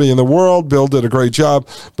everybody in the world. Bill did a great job,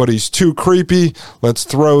 but he's too creepy. Let's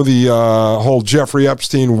throw the whole Jeffrey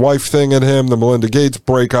Epstein wife thing at him, the Melinda Gates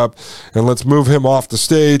breakup, and let's move him off the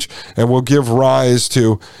stage, and we'll give rise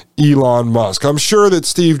to Elon Musk. I'm sure that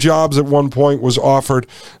Steve Jobs at one point was offered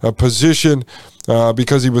a position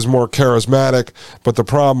because he was more charismatic, but the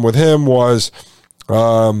problem with him was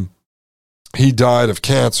he died of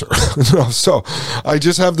cancer. So I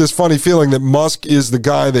just have this funny feeling that Musk is the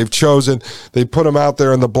guy they've chosen. They put him out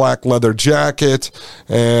there in the black leather jacket,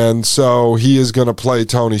 and so he is going to play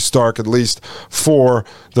Tony Stark, at least for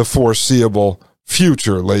the foreseeable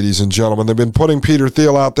future, ladies and gentlemen. They've been putting Peter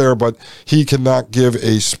Thiel out there, but he cannot give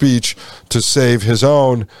a speech to save his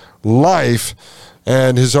own life,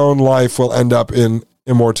 and his own life will end up in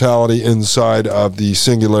immortality inside of the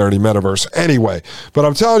Singularity Metaverse anyway. But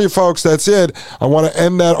I'm telling you, folks, that's it. I want to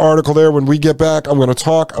end that article there. When we get back, I'm going to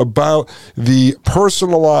talk about the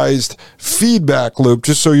personalized feedback loop,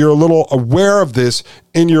 just so you're a little aware of this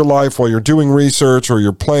in your life while you're doing research or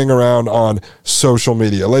you're playing around on social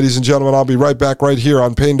media. Ladies and gentlemen, I'll be right back right here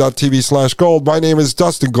on pain.tv/gold. My name is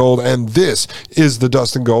Dustin Gold, and this is the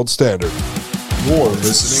Dustin Gold Standard. You're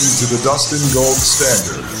listening to the Dustin Gold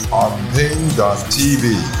Standard on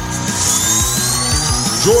Pain.tv.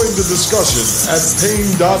 Join the discussion at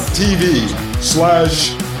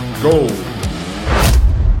Pain.tv/gold.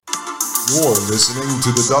 You're listening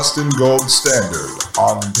to the Dustin Gold Standard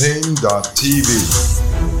on Pain.tv.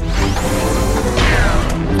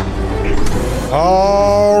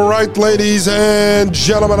 All right, ladies and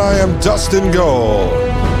gentlemen, I am Dustin Gold.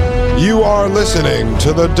 You are listening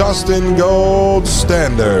to the Dustin Gold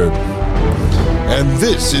Standard. And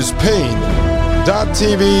this is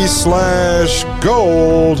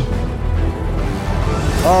Pain.tv/gold.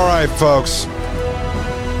 All right, folks.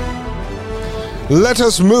 Let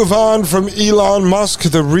us move on from Elon Musk,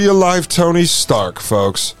 the real-life Tony Stark,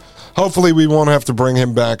 folks. Hopefully we won't have to bring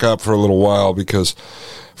him back up for a little while because,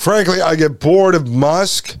 frankly, I get bored of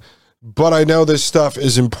Musk but I know this stuff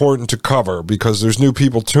is important to cover because there's new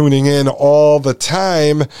people tuning in all the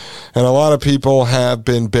time, and a lot of people have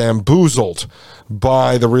been bamboozled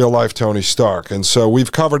by the real-life Tony Stark. And so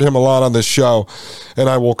we've covered him a lot on this show, and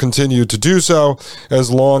I will continue to do so as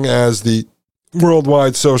long as the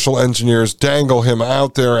worldwide social engineers dangle him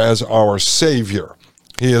out there as our savior.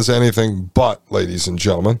 He is anything but, ladies and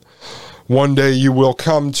gentlemen. One day you will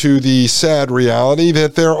come to the sad reality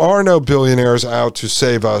that there are no billionaires out to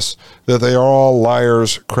save us, that they are all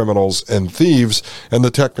liars, criminals, and thieves, and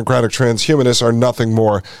the technocratic transhumanists are nothing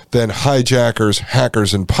more than hijackers,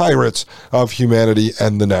 hackers, and pirates of humanity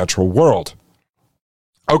and the natural world.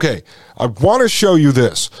 Okay, I want to show you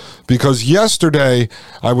this because yesterday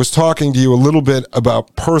I was talking to you a little bit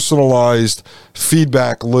about personalized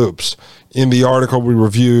feedback loops in the article we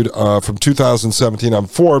reviewed from 2017 on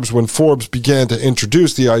Forbes, when Forbes began to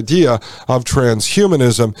introduce the idea of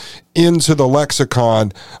transhumanism into the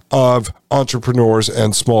lexicon of entrepreneurs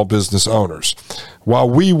and small business owners. While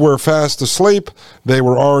we were fast asleep, they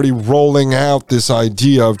were already rolling out this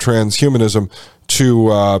idea of transhumanism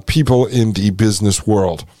to people in the business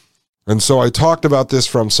world. And so I talked about this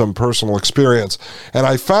from some personal experience, and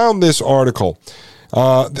I found this article.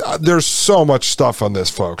 There's so much stuff on this,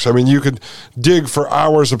 folks. I mean, you could dig for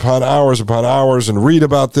hours upon hours upon hours and read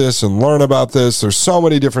about this and learn about this. There's so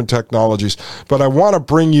many different technologies, but I want to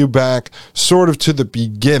bring you back sort of to the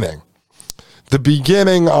beginning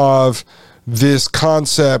of this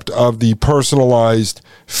concept of the personalized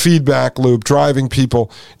feedback loop, driving people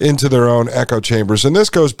into their own echo chambers. And this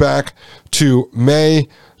goes back to May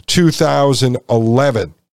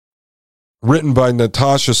 2011. Written by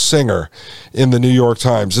Natasha Singer in the New York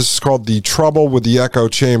Times. This is called The Trouble with the Echo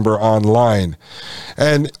Chamber Online.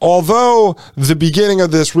 And although the beginning of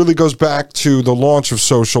this really goes back to the launch of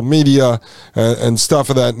social media and stuff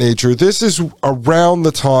of that nature, this is around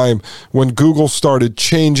the time when Google started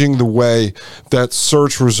changing the way that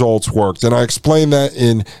search results worked. And I explained that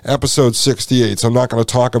in episode 68, so I'm not going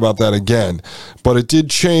to talk about that again. But it did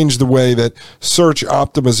change the way that search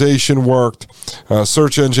optimization worked,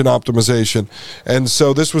 search engine optimization. And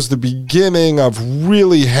so this was the beginning of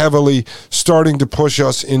really heavily starting to push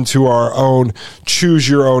us into our own choose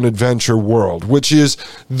your own adventure world, which is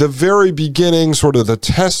the very beginning, sort of the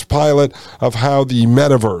test pilot of how the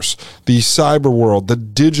metaverse, the cyber world, the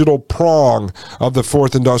digital prong of the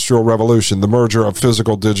fourth industrial revolution, the merger of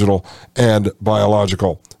physical, digital, and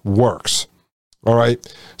biological works. All right.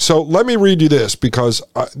 So let me read you this because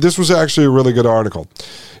this was actually a really good article.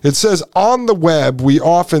 It says, on the web, we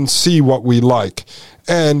often see what we like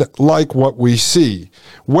and like what we see.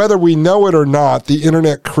 Whether we know it or not, the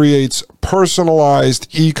internet creates personalized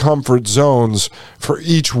e-comfort zones for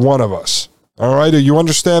each one of us. All right. Are you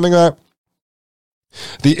understanding that?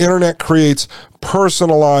 The internet creates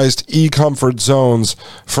personalized e-comfort zones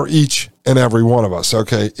for each and every one of us.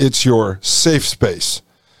 Okay. It's your safe space.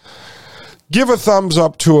 Give a thumbs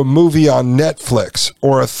up to a movie on Netflix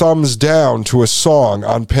or a thumbs down to a song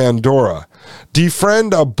on Pandora.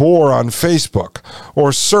 Defriend a bore on Facebook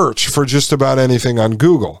or search for just about anything on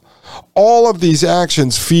Google. All of these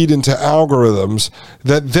actions feed into algorithms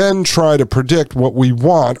that then try to predict what we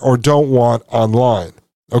want or don't want online.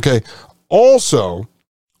 Okay. Also,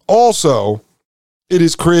 it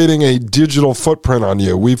is creating a digital footprint on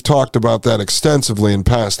you. We've talked about that extensively in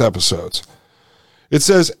past episodes. It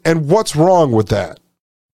says, and what's wrong with that?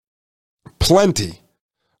 Plenty.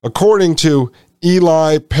 According to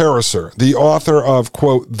Eli Pariser, the author of,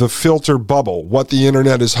 quote, The Filter Bubble, What the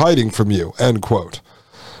Internet is Hiding from You, end quote.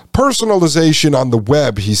 Personalization on the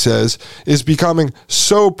web, he says, is becoming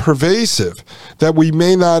so pervasive that we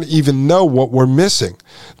may not even know what we're missing.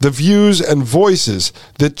 The views and voices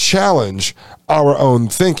that challenge our own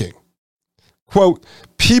thinking. Quote,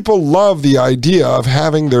 people love the idea of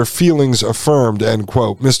having their feelings affirmed, end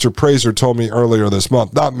quote. Mr. Pariser told me earlier this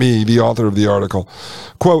month, not me, the author of the article.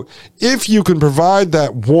 Quote, if you can provide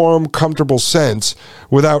that warm, comfortable sense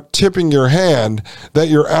without tipping your hand that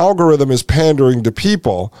your algorithm is pandering to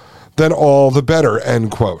people, then all the better, end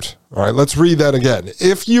quote. All right, let's read that again.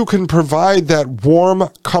 If you can provide that warm,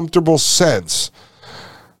 comfortable sense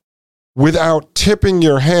without tipping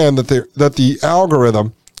your hand that the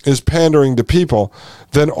algorithm is pandering to people,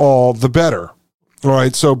 then all the better. All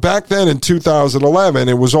right, so back then in 2011,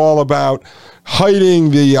 it was all about hiding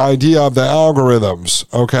the idea of the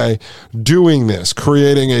algorithms, okay, doing this,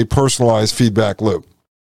 creating a personalized feedback loop.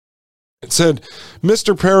 It said,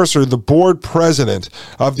 Mr. Pariser, the board president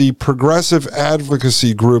of the progressive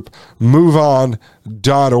advocacy group MoveOn.org.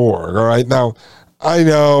 All right, now, I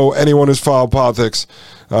know anyone who's followed politics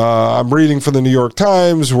I'm reading from the New York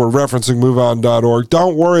Times. We're referencing MoveOn.org.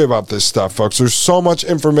 Don't worry about this stuff, folks. There's so much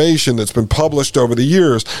information that's been published over the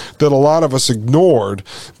years that a lot of us ignored,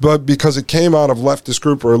 but because it came out of leftist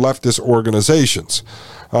group or leftist organizations.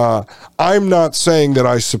 I'm not saying that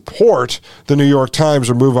I support the New York Times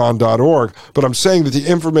or MoveOn.org, but I'm saying that the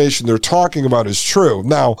information they're talking about is true.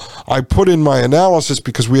 Now, I put in my analysis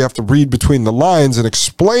because we have to read between the lines and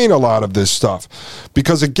explain a lot of this stuff.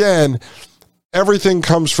 Because again, everything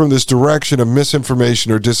comes from this direction of misinformation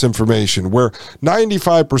or disinformation, where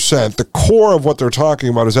 95%, the core of what they're talking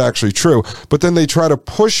about is actually true, but then they try to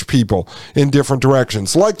push people in different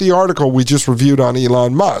directions. Like the article we just reviewed on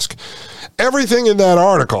Elon Musk. Everything in that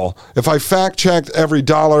article, if I fact-checked every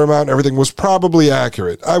dollar amount, everything was probably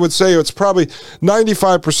accurate. I would say it's probably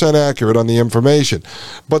 95% accurate on the information.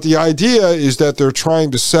 But the idea is that they're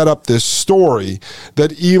trying to set up this story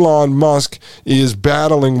that Elon Musk is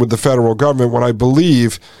battling with the federal government, when I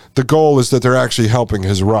believe the goal is that they're actually helping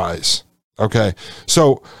his rise. Okay,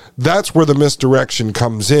 so that's where the misdirection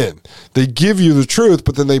comes in. They give you the truth,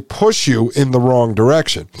 but then they push you in the wrong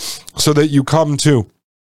direction so that you come to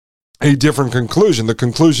a different conclusion, the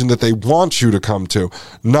conclusion that they want you to come to,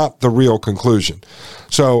 not the real conclusion.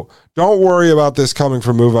 So don't worry about this coming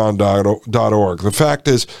from MoveOn.org. The fact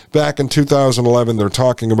is, back in 2011, they're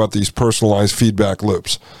talking about these personalized feedback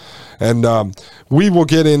loops. And we will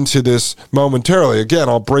get into this momentarily. Again,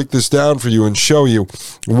 I'll break this down for you and show you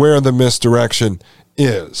where the misdirection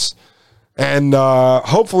is. And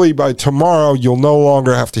hopefully by tomorrow, you'll no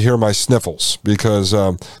longer have to hear my sniffles, because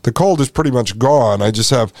the cold is pretty much gone. I just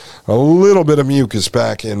have a little bit of mucus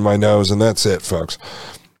back in my nose, and that's it, folks.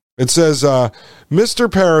 It says, Mr.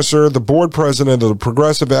 Pariser, the board president of the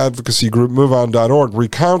progressive advocacy group MoveOn.org,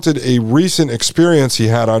 recounted a recent experience he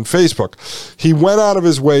had on Facebook. He went out of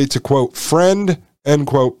his way to, quote, friend, end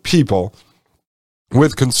quote, people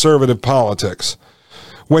with conservative politics.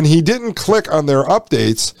 When he didn't click on their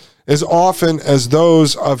updates as often as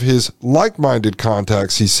those of his like-minded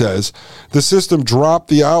contacts, he says, the system dropped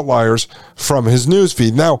the outliers from his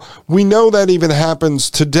newsfeed. Now, we know that even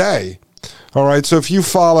happens today. All right, so if you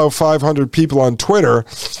follow 500 people on Twitter,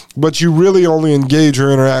 but you really only engage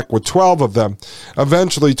or interact with 12 of them,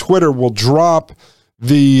 eventually Twitter will drop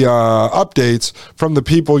the updates from the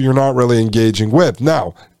people you're not really engaging with.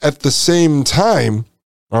 Now, at the same time,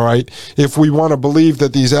 all right, if we want to believe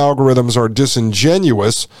that these algorithms are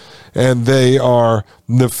disingenuous and they are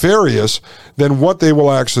nefarious, then what they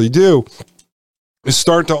will actually do is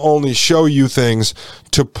start to only show you things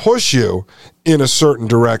to push you in a certain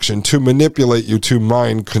direction, to manipulate you, to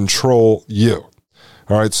mind control you.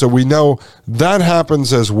 All right, so we know that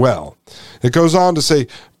happens as well. It goes on to say,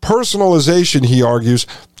 personalization, he argues,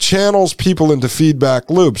 channels people into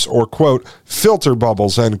feedback loops or, quote, filter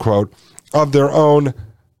bubbles, end quote, of their own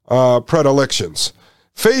predilections.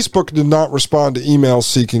 Facebook did not respond to emails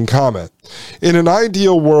seeking comment. In an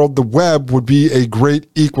ideal world, the web would be a great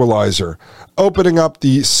equalizer, opening up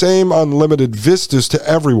the same unlimited vistas to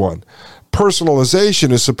everyone.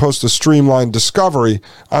 Personalization is supposed to streamline discovery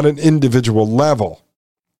on an individual level.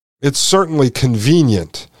 It's certainly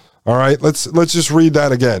convenient. All right, let's just read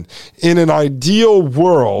that again. In an ideal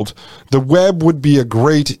world, the web would be a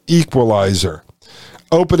great equalizer,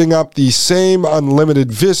 opening up the same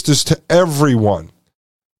unlimited vistas to everyone.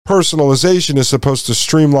 Personalization is supposed to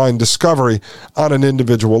streamline discovery on an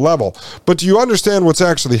individual level. But do you understand what's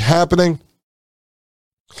actually happening?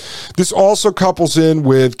 This also couples in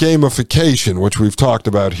with gamification, which we've talked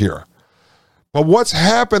about here. But what's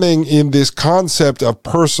happening in this concept of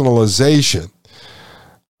personalization?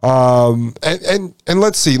 And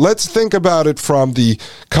let's see, let's think about it from the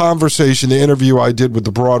conversation, the interview I did with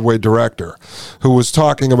the Broadway director, who was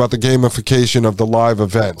talking about the gamification of the live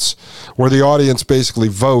events, where the audience basically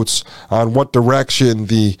votes on what direction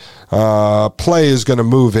the play is going to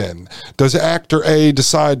move in. Does actor A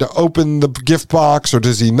decide to open the gift box, or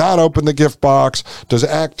does he not open the gift box? Does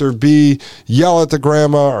actor B yell at the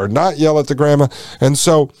grandma or not yell at the grandma? And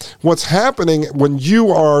so what's happening when you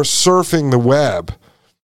are surfing the web,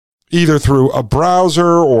 either through a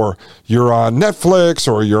browser, or you're on Netflix,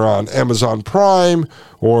 or you're on Amazon Prime,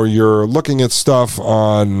 or you're looking at stuff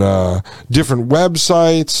on different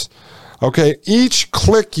websites. Okay, each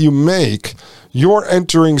click you make, you're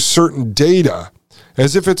entering certain data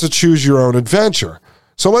as if it's a choose-your-own-adventure.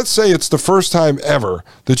 So let's say it's the first time ever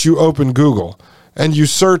that you open Google and you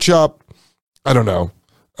search up, I don't know,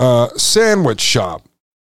 sandwich shop.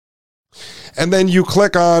 And then you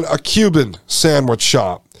click on a Cuban sandwich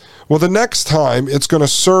shop. Well, the next time it's going to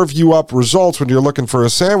serve you up results when you're looking for a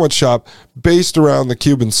sandwich shop based around the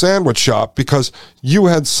Cuban sandwich shop because you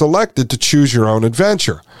had selected to choose your own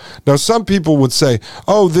adventure. Now, some people would say,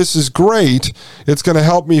 oh, this is great. It's going to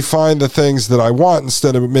help me find the things that I want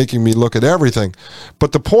instead of making me look at everything.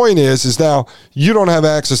 But the point is now you don't have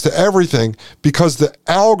access to everything because the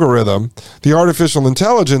algorithm, the artificial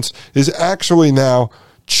intelligence, is actually now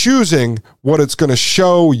choosing what it's going to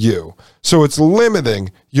show you. So it's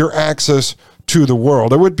limiting your access to the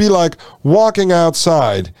world. It would be like walking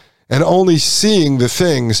outside and only seeing the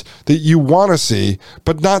things that you want to see,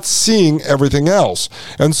 but not seeing everything else.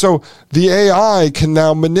 And so the AI can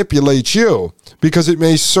now manipulate you because it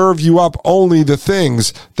may serve you up only the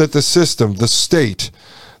things that the system, the state,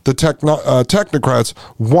 the technocrats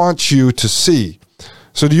want you to see.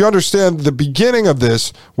 So do you understand the beginning of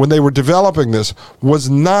this, when they were developing this, was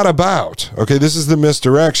not about, okay, this is the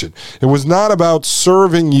misdirection. It was not about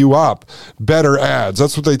serving you up better ads.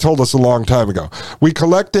 That's what they told us a long time ago. We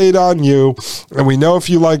collect data on you, and we know if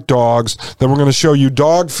you like dogs, then we're going to show you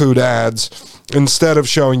dog food ads instead of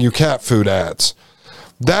showing you cat food ads.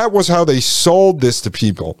 That was how they sold this to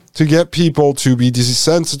people, to get people to be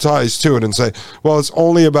desensitized to it and say, well, it's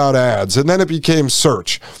only about ads. And then it became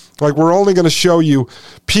search. Like, we're only going to show you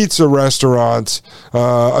pizza restaurants,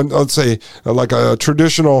 let's say like a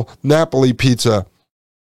traditional Napoli pizza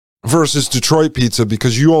versus Detroit pizza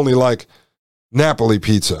because you only like Napoli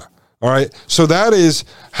pizza. All right. So that is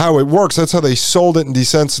how it works. That's how they sold it and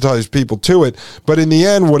desensitized people to it. But in the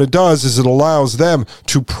end, what it does is it allows them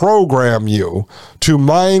to program you, to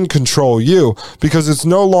mind control you, because it's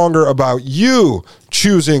no longer about you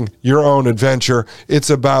choosing your own adventure. It's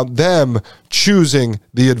about them choosing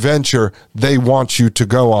the adventure they want you to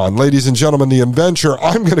go on. Ladies and gentlemen, the adventure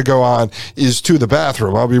I'm going to go on is to the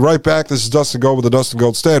bathroom. I'll be right back. This is Dustin Gold with the Dustin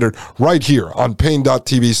Gold Standard right here on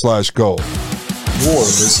Pain.tv/gold. You're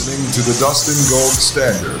listening to the Dustin Gold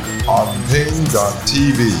Standard on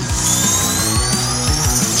Pain.tv.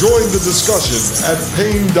 Join the discussion at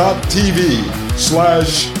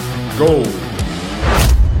Pain.tv/gold.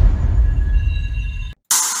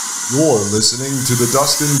 You're listening to the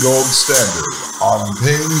Dustin Gold Standard on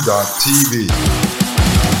Pain.tv.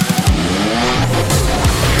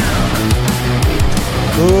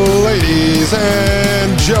 Ladies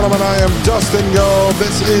and gentlemen, I am Dustin Gold.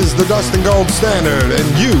 This is the Dustin Gold Standard,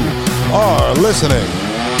 and you are listening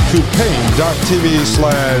to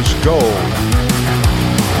Pain.tv/gold.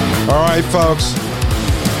 All right, folks.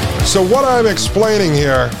 So what I'm explaining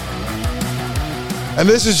here, and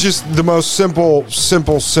this is just the most simple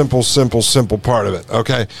part of it,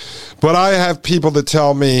 okay? But I have people that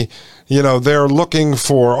tell me, you know, they're looking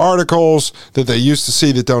for articles that they used to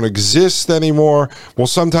see that don't exist anymore. Well,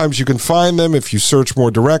 sometimes you can find them if you search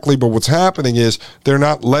more directly, but what's happening is they're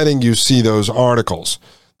not letting you see those articles.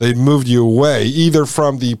 They've moved you away, either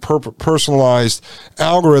from the personalized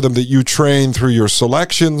algorithm that you train through your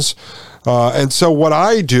selections. And so what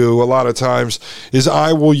I do a lot of times is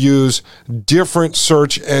I will use different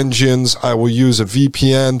search engines. I will use a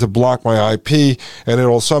VPN to block my IP, and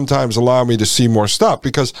it'll sometimes allow me to see more stuff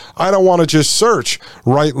because I don't want to just search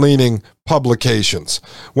right-leaning publications.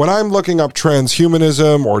 When I'm looking up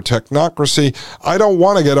transhumanism or technocracy, I don't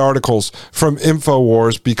want to get articles from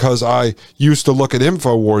InfoWars because I used to look at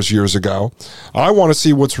InfoWars years ago. I want to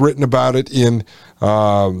see what's written about it in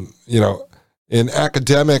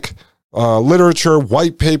academic literature,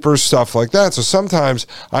 white papers, stuff like that. So sometimes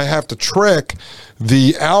I have to trick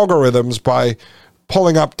the algorithms by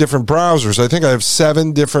pulling up different browsers. I think I have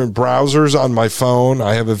 7 different browsers on my phone.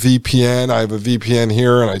 I have a VPN. I have a VPN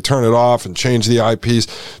here, and I turn it off and change the IPs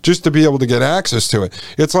just to be able to get access to it.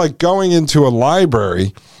 It's like going into a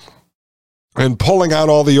library and pulling out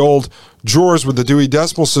all the old drawers with the Dewey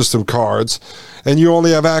Decimal System cards, and you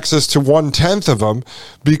only have access to 1/10 of them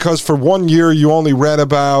because for 1 year you only read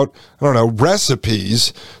about,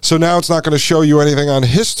 recipes. So now it's not going to show you anything on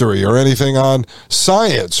history or anything on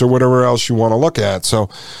science or whatever else you want to look at. So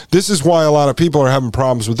this is why a lot of people are having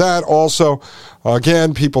problems with that. Also,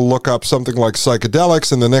 again, people look up something like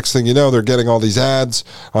psychedelics, and the next thing you know, they're getting all these ads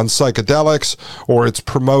on psychedelics, or it's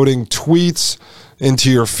promoting tweets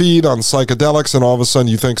into your feed on psychedelics, and all of a sudden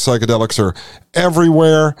you think psychedelics are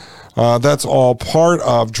everywhere. That's all part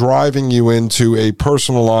of driving you into a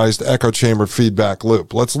personalized echo chamber feedback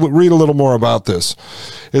loop. Let's read a little more about this.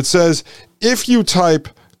 It says, if you type,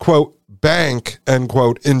 quote, bank, end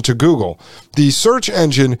quote, into Google. The search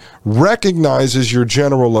engine recognizes your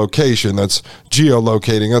general location. That's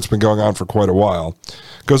geolocating. That's been going on for quite a while.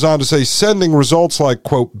 Goes on to say, sending results like,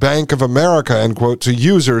 quote, Bank of America, end quote, to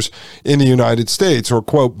users in the United States, or,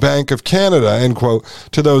 quote, Bank of Canada, end quote,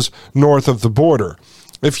 to those north of the border.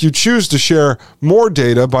 If you choose to share more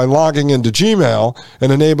data by logging into Gmail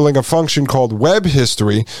and enabling a function called Web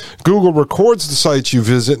History, Google records the sites you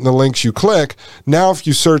visit and the links you click. Now, if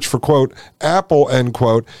you search for, quote, Apple, end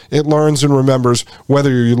quote, it learns and remembers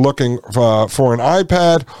whether you're looking for an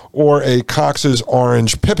iPad or a Cox's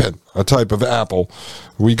Orange Pippin, a type of apple.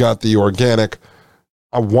 We got the organic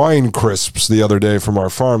wine crisps the other day from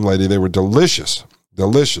our farm lady. They were delicious.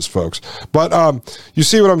 Delicious, folks. But you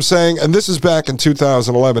see what I'm saying? And this is back in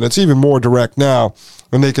 2011. It's even more direct now,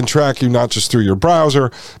 and they can track you not just through your browser,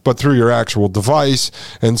 but through your actual device.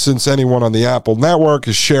 And since anyone on the Apple network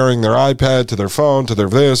is sharing their iPad to their phone, to their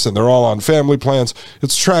this, and they're all on family plans,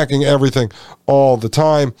 it's tracking everything all the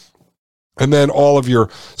time. And then all of your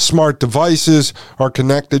smart devices are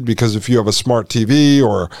connected, because if you have a smart TV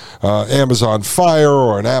or Amazon Fire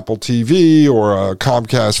or an Apple TV or a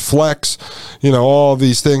Comcast Flex, you know, all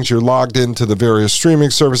these things, you're logged into the various streaming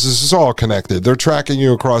services. It's all connected. They're tracking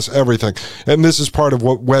you across everything. And this is part of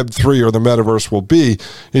what Web3 or the metaverse will be,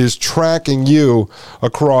 is tracking you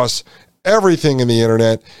across everything in the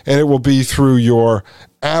internet, and it will be through your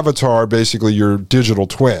avatar, basically your digital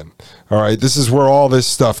twin. All right, this is where all this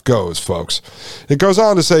stuff goes, folks. It goes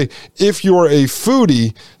on to say, if you're a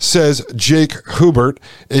foodie, says Jake Hubert,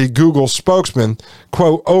 a Google spokesman,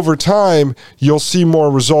 quote, over time, you'll see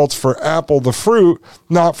more results for Apple the fruit,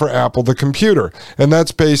 not for Apple the computer. And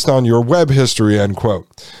that's based on your web history, end quote.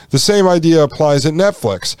 The same idea applies at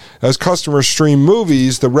Netflix. As customers stream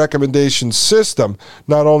movies, the recommendation system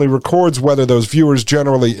not only records whether those viewers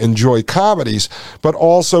generally enjoy comedies, but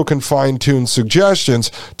also can fine-tune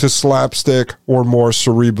suggestions to slapstick or more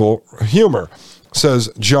cerebral humor, says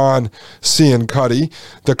John Ciancuddy,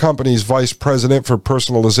 the company's vice president for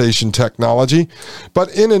personalization technology.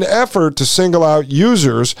 But in an effort to single out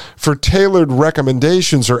users for tailored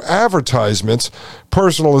recommendations or advertisements,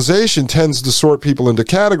 personalization tends to sort people into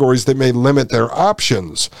categories that may limit their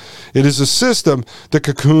options. It is a system that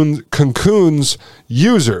cocoons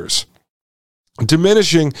users,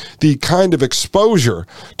 diminishing the kind of exposure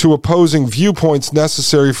to opposing viewpoints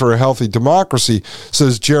necessary for a healthy democracy,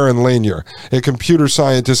 says Jaron Lanier, a computer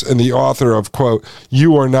scientist and the author of, quote,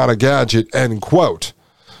 You Are Not a Gadget, end quote.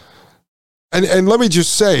 And let me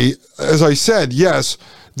just say, as I said, yes,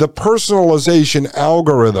 the personalization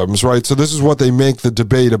algorithms, right, so this is what they make the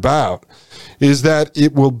debate about, is that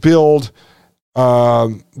it will build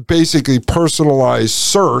basically personalized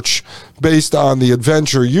search based on the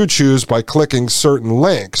adventure you choose by clicking certain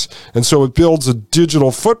links. And so it builds a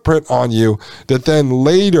digital footprint on you that then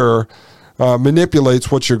later manipulates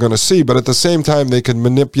what you're going to see. But at the same time, they can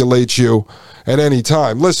manipulate you at any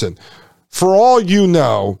time. Listen, for all you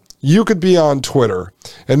know, you could be on Twitter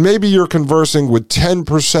and maybe you're conversing with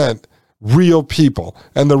 10% real people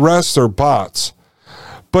and the rest are bots.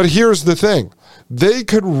 But here's the thing. They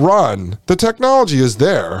could run, the technology is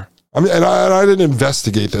there. I mean, and I didn't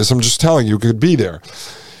investigate this. I'm just telling you, it could be there.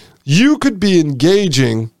 You could be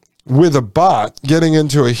engaging with a bot, getting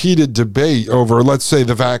into a heated debate over, let's say,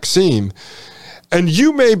 the vaccine, and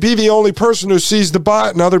you may be the only person who sees the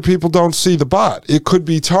bot and other people don't see the bot. It could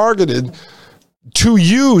be targeted to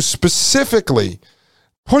you specifically,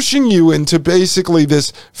 pushing you into basically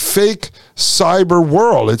this fake cyber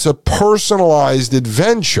world. It's a personalized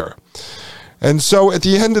adventure. And so at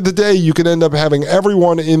the end of the day, you could end up having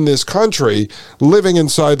everyone in this country living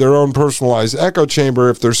inside their own personalized echo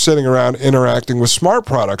chamber if they're sitting around interacting with smart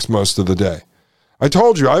products most of the day. I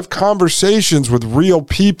told you, I have conversations with real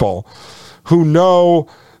people who know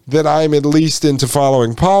that I'm at least into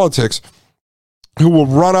following politics, who will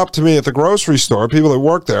run up to me at the grocery store, people that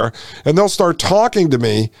work there, and they'll start talking to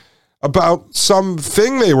me about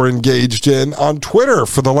something they were engaged in on Twitter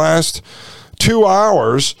for the last 2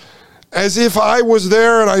 hours, as if I was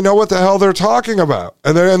there and I know what the hell they're talking about.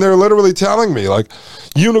 And they're literally telling me, like,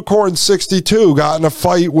 Unicorn 62 got in a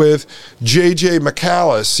fight with JJ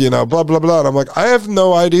McCallus, you know, blah, blah, blah. And I'm like, I have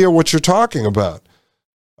no idea what you're talking about.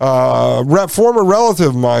 Former relative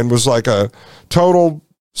of mine was like a total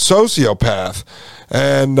sociopath.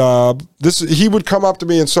 And he would come up to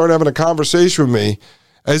me and start having a conversation with me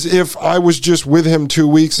as if I was just with him 2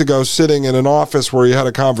 weeks ago sitting in an office where he had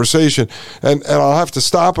a conversation. And I'll have to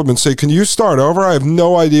stop him and say, can you start over? I have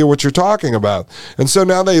no idea what you're talking about. And so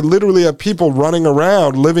now they literally have people running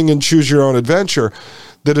around living in choose your own adventure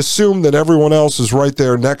that assume that everyone else is right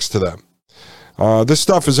there next to them. This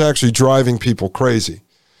stuff is actually driving people crazy.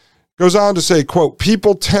 Goes on to say, quote,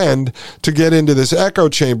 people tend to get into this echo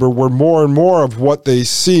chamber where more and more of what they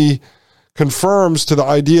see conforms to the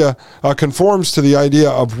idea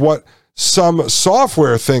of what some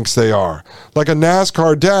software thinks they are, like a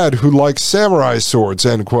NASCAR dad who likes samurai swords,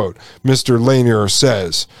 end quote, Mr. Lanier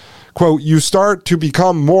says. Quote, you start to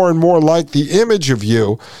become more and more like the image of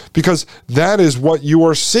you because that is what you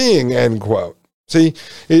are seeing, end quote. See,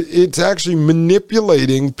 it's actually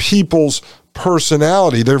manipulating people's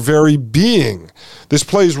personality, their very being. This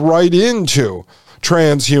plays right into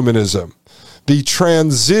transhumanism, the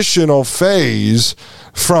transitional phase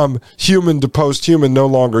from human to post-human, no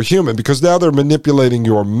longer human, because now they're manipulating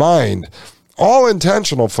your mind. All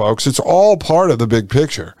intentional, folks. It's all part of the big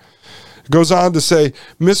picture. It goes on to say,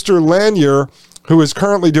 Mr. Lanier, who is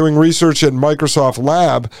currently doing research at Microsoft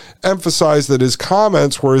Lab, emphasized that his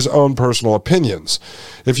comments were his own personal opinions.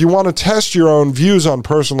 If you want to test your own views on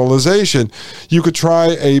personalization, you could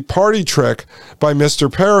try a party trick by Mr.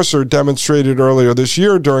 Pariser demonstrated earlier this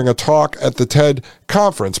year during a talk at the TED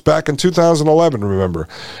conference back in 2011, remember.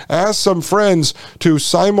 Ask some friends to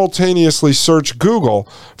simultaneously search Google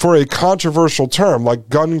for a controversial term like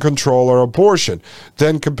gun control or abortion,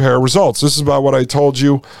 then compare results. This is about what I told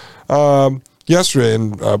you yesterday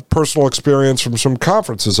in personal experience from some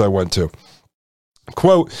conferences I went to.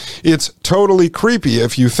 Quote, it's totally creepy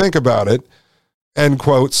if you think about it, end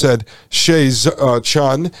quote, said Shay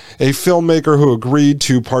Chun, a filmmaker who agreed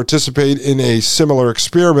to participate in a similar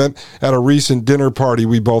experiment at a recent dinner party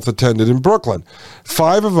we both attended in Brooklyn.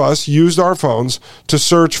 5 of us used our phones to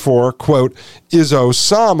search for, quote, is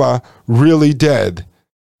Osama really dead?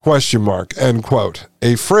 Question mark, end quote,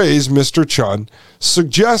 a phrase Mr. Chun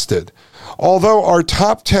suggested. Although our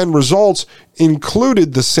top 10 results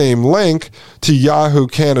included the same link to Yahoo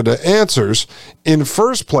Canada Answers, in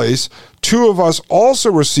first place, 2 of us also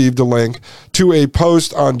received a link to a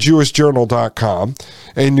post on JewishJournal.com,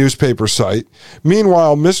 a newspaper site.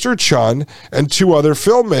 Meanwhile, Mr. Chun and 2 other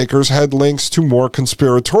filmmakers had links to more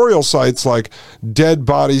conspiratorial sites like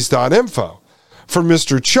deadbodies.info. For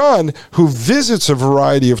Mr. Chun, who visits a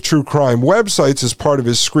variety of true crime websites as part of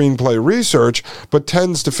his screenplay research, but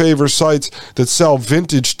tends to favor sites that sell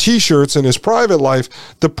vintage t-shirts in his private life,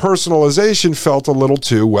 the personalization felt a little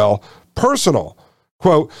too, well, personal.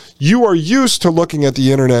 Quote, you are used to looking at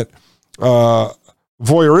the internet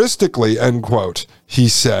voyeuristically, end quote, he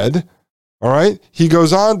said. All right. He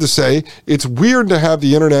goes on to say, it's weird to have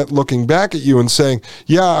the internet looking back at you and saying,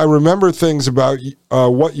 yeah, I remember things about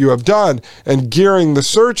what you have done, and gearing the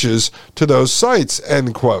searches to those sites,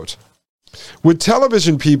 end quote. With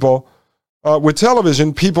television, people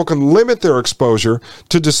can limit their exposure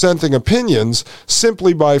to dissenting opinions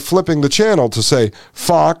simply by flipping the channel to, say,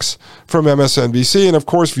 Fox from MSNBC, and of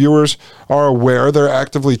course viewers are aware they're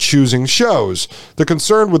actively choosing shows. The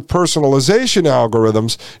concern with personalization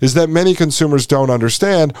algorithms is that many consumers don't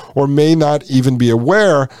understand or may not even be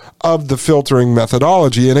aware of the filtering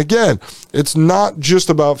methodology. And again, it's not just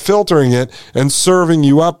about filtering it and serving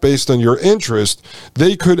you up based on your interest.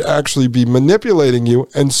 They could actually be manipulating you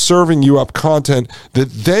and serving you up content that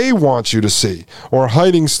they want you to see, or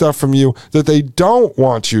hiding stuff from you that they don't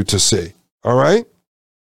want you to see. All right?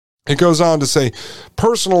 It goes on to say,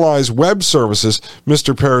 personalized web services,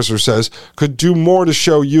 Mr. Pariser says, could do more to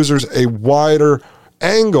show users a wider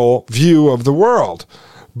angle view of the world.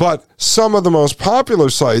 But some of the most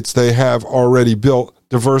popular sites, they have already built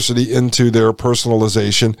diversity into their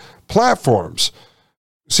personalization platforms.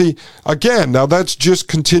 See, again, now that's just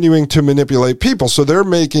continuing to manipulate people. So they're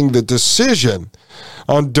making the decision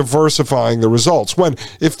on diversifying the results. When,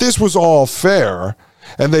 if this was all fair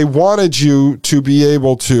and they wanted you to be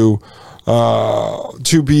able to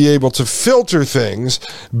filter things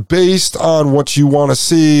based on what you want to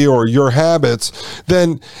see or your habits,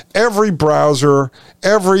 then every browser,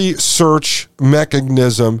 every search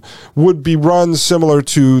mechanism would be run similar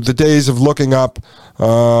to the days of looking up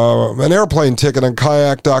an airplane ticket on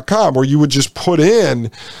kayak.com, where you would just put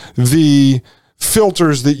in the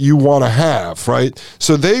filters that you want to have, right?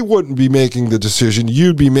 So they wouldn't be making the decision.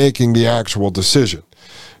 You'd be making the actual decision.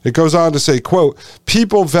 It goes on to say, quote,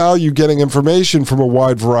 people value getting information from a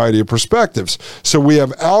wide variety of perspectives. So we have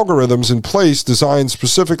algorithms in place designed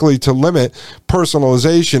specifically to limit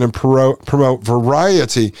personalization and promote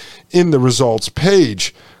variety in the results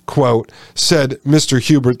page, quote, said Mr.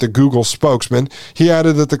 Hubert, the Google spokesman. He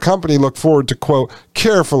added that the company looked forward to, quote,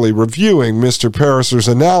 carefully reviewing Mr. Pariser's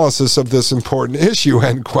analysis of this important issue,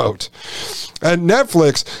 end quote. At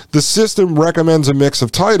Netflix, the system recommends a mix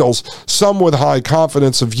of titles, some with high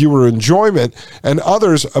confidence of viewer enjoyment and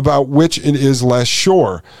others about which it is less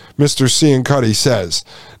sure. Mr. Ciancuddy says.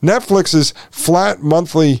 Netflix's flat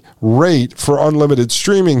monthly rate for unlimited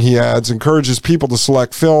streaming, he adds, encourages people to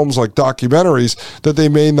select films like documentaries that they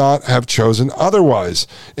may not have chosen otherwise.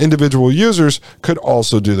 Individual users could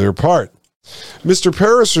also do their part. Mr.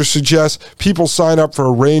 Pariser suggests people sign up for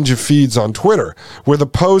a range of feeds on Twitter, where the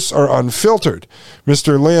posts are unfiltered.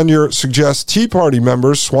 Mr. Lanier suggests Tea Party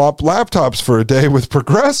members swap laptops for a day with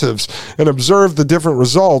progressives and observe the different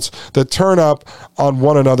results that turn up on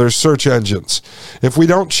one another's search engines. If we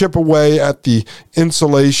don't chip away at the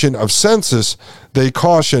insulation of census, they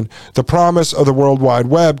caution, the promise of the World Wide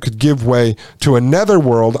Web could give way to a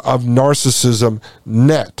netherworld of narcissism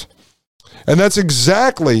net. And that's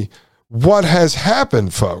exactly what has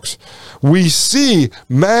happened, folks. We see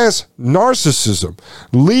mass narcissism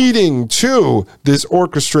leading to this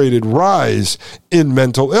orchestrated rise in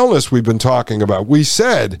mental illness we've been talking about. We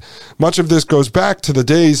said much of this goes back to the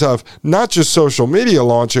days of not just social media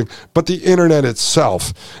launching, but the internet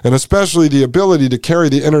itself, and especially the ability to carry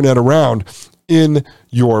the internet around in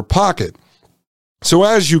your pocket. So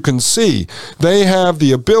as you can see, they have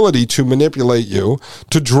the ability to manipulate you,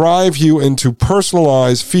 to drive you into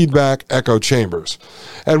personalized feedback echo chambers.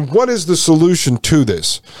 And what is the solution to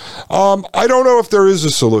this? I don't know if there is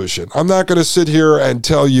a solution. I'm not going to sit here and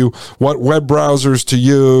tell you what web browsers to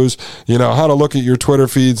use, how to look at your Twitter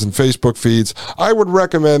feeds and Facebook feeds. I would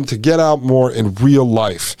recommend to get out more in real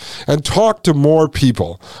life and talk to more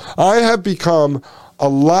people. I have become a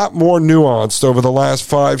lot more nuanced over the last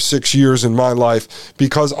 5-6 years in my life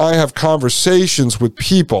because I have conversations with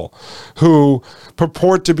people who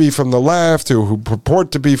purport to be from the left, who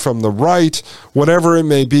purport to be from the right, whatever it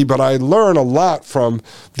may be. But I learn a lot from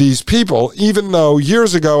these people, even though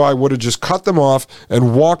years ago I would have just cut them off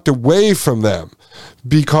and walked away from them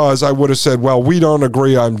because I would have said, well, we don't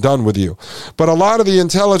agree, I'm done with you. But a lot of the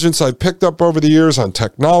intelligence I've picked up over the years on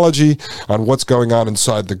technology, on what's going on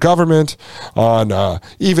inside the government, on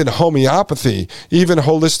even homeopathy, even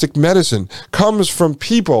holistic medicine, comes from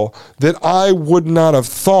people that I would not have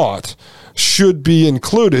thought should be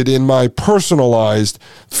included in my personalized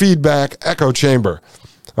feedback echo chamber.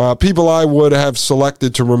 People I would have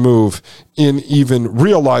selected to remove in even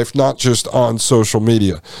real life, not just on social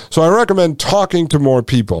media. So I recommend talking to more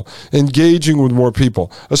people, engaging with more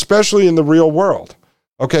people, especially in the real world.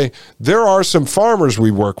 Okay, there are some farmers we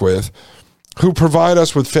work with who provide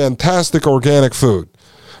us with fantastic organic food,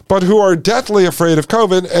 but who are deathly afraid of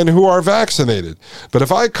COVID and who are vaccinated. But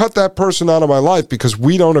if I cut that person out of my life because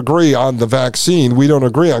we don't agree on the vaccine, we don't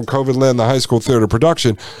agree on COVID land, the high school theater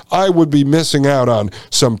production, I would be missing out on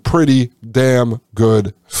some pretty damn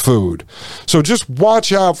good food. So just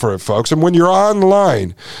watch out for it, folks. And when you're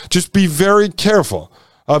online, just be very careful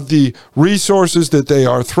of the resources that they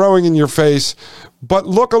are throwing in your face, but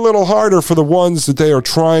look a little harder for the ones that they are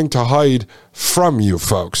trying to hide from you,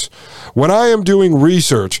 folks. When I am doing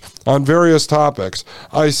research on various topics,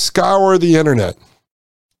 I scour the internet,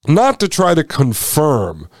 not to try to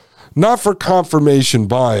confirm, not for confirmation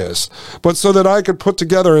bias, but so that I could put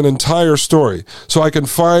together an entire story, so I can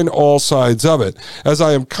find all sides of it, as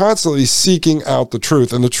I am constantly seeking out the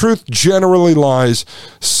truth. And the truth generally lies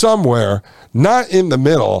somewhere, not in the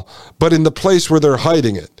middle, but in the place where they're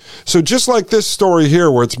hiding it. So just like this story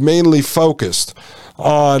here, where it's mainly focused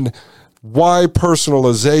on why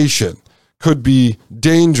personalization could be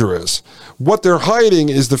dangerous, what they're hiding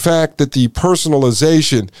is the fact that the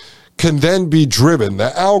personalization can then be driven. The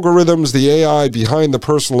algorithms, the AI behind the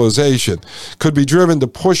personalization could be driven to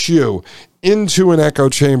push you into an echo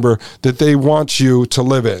chamber that they want you to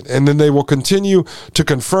live in. And then they will continue to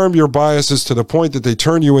confirm your biases to the point that they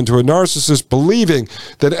turn you into a narcissist, believing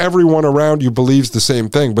that everyone around you believes the same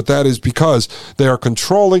thing. But that is because they are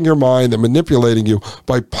controlling your mind and manipulating you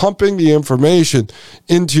by pumping the information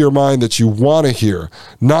into your mind that you want to hear,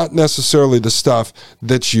 not necessarily the stuff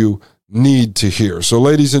that you need to hear. So,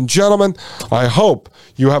 ladies and gentlemen, I hope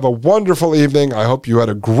you have a wonderful evening. I hope you had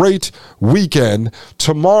a great weekend.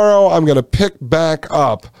 Tomorrow, I'm going to pick back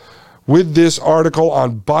up with this article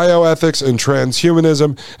on bioethics and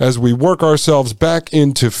transhumanism as we work ourselves back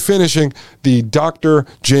into finishing the Dr.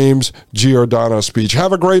 James Giordano speech.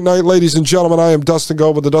 Have a great night, ladies and gentlemen. I am Dustin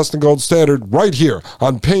Gold with the Dustin Gold Standard right here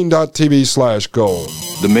on Pain.tv/gold.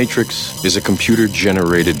 The Matrix is a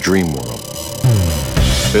computer-generated dream world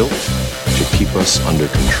built to keep us under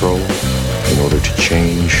control in order to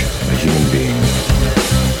change a human being.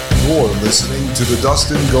 You're listening to the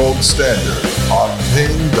Dustin Gold Standard on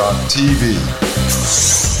Pain.tv.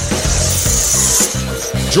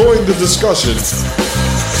 Join the discussion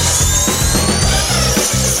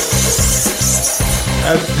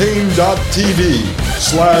at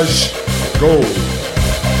Pain.tv/gold.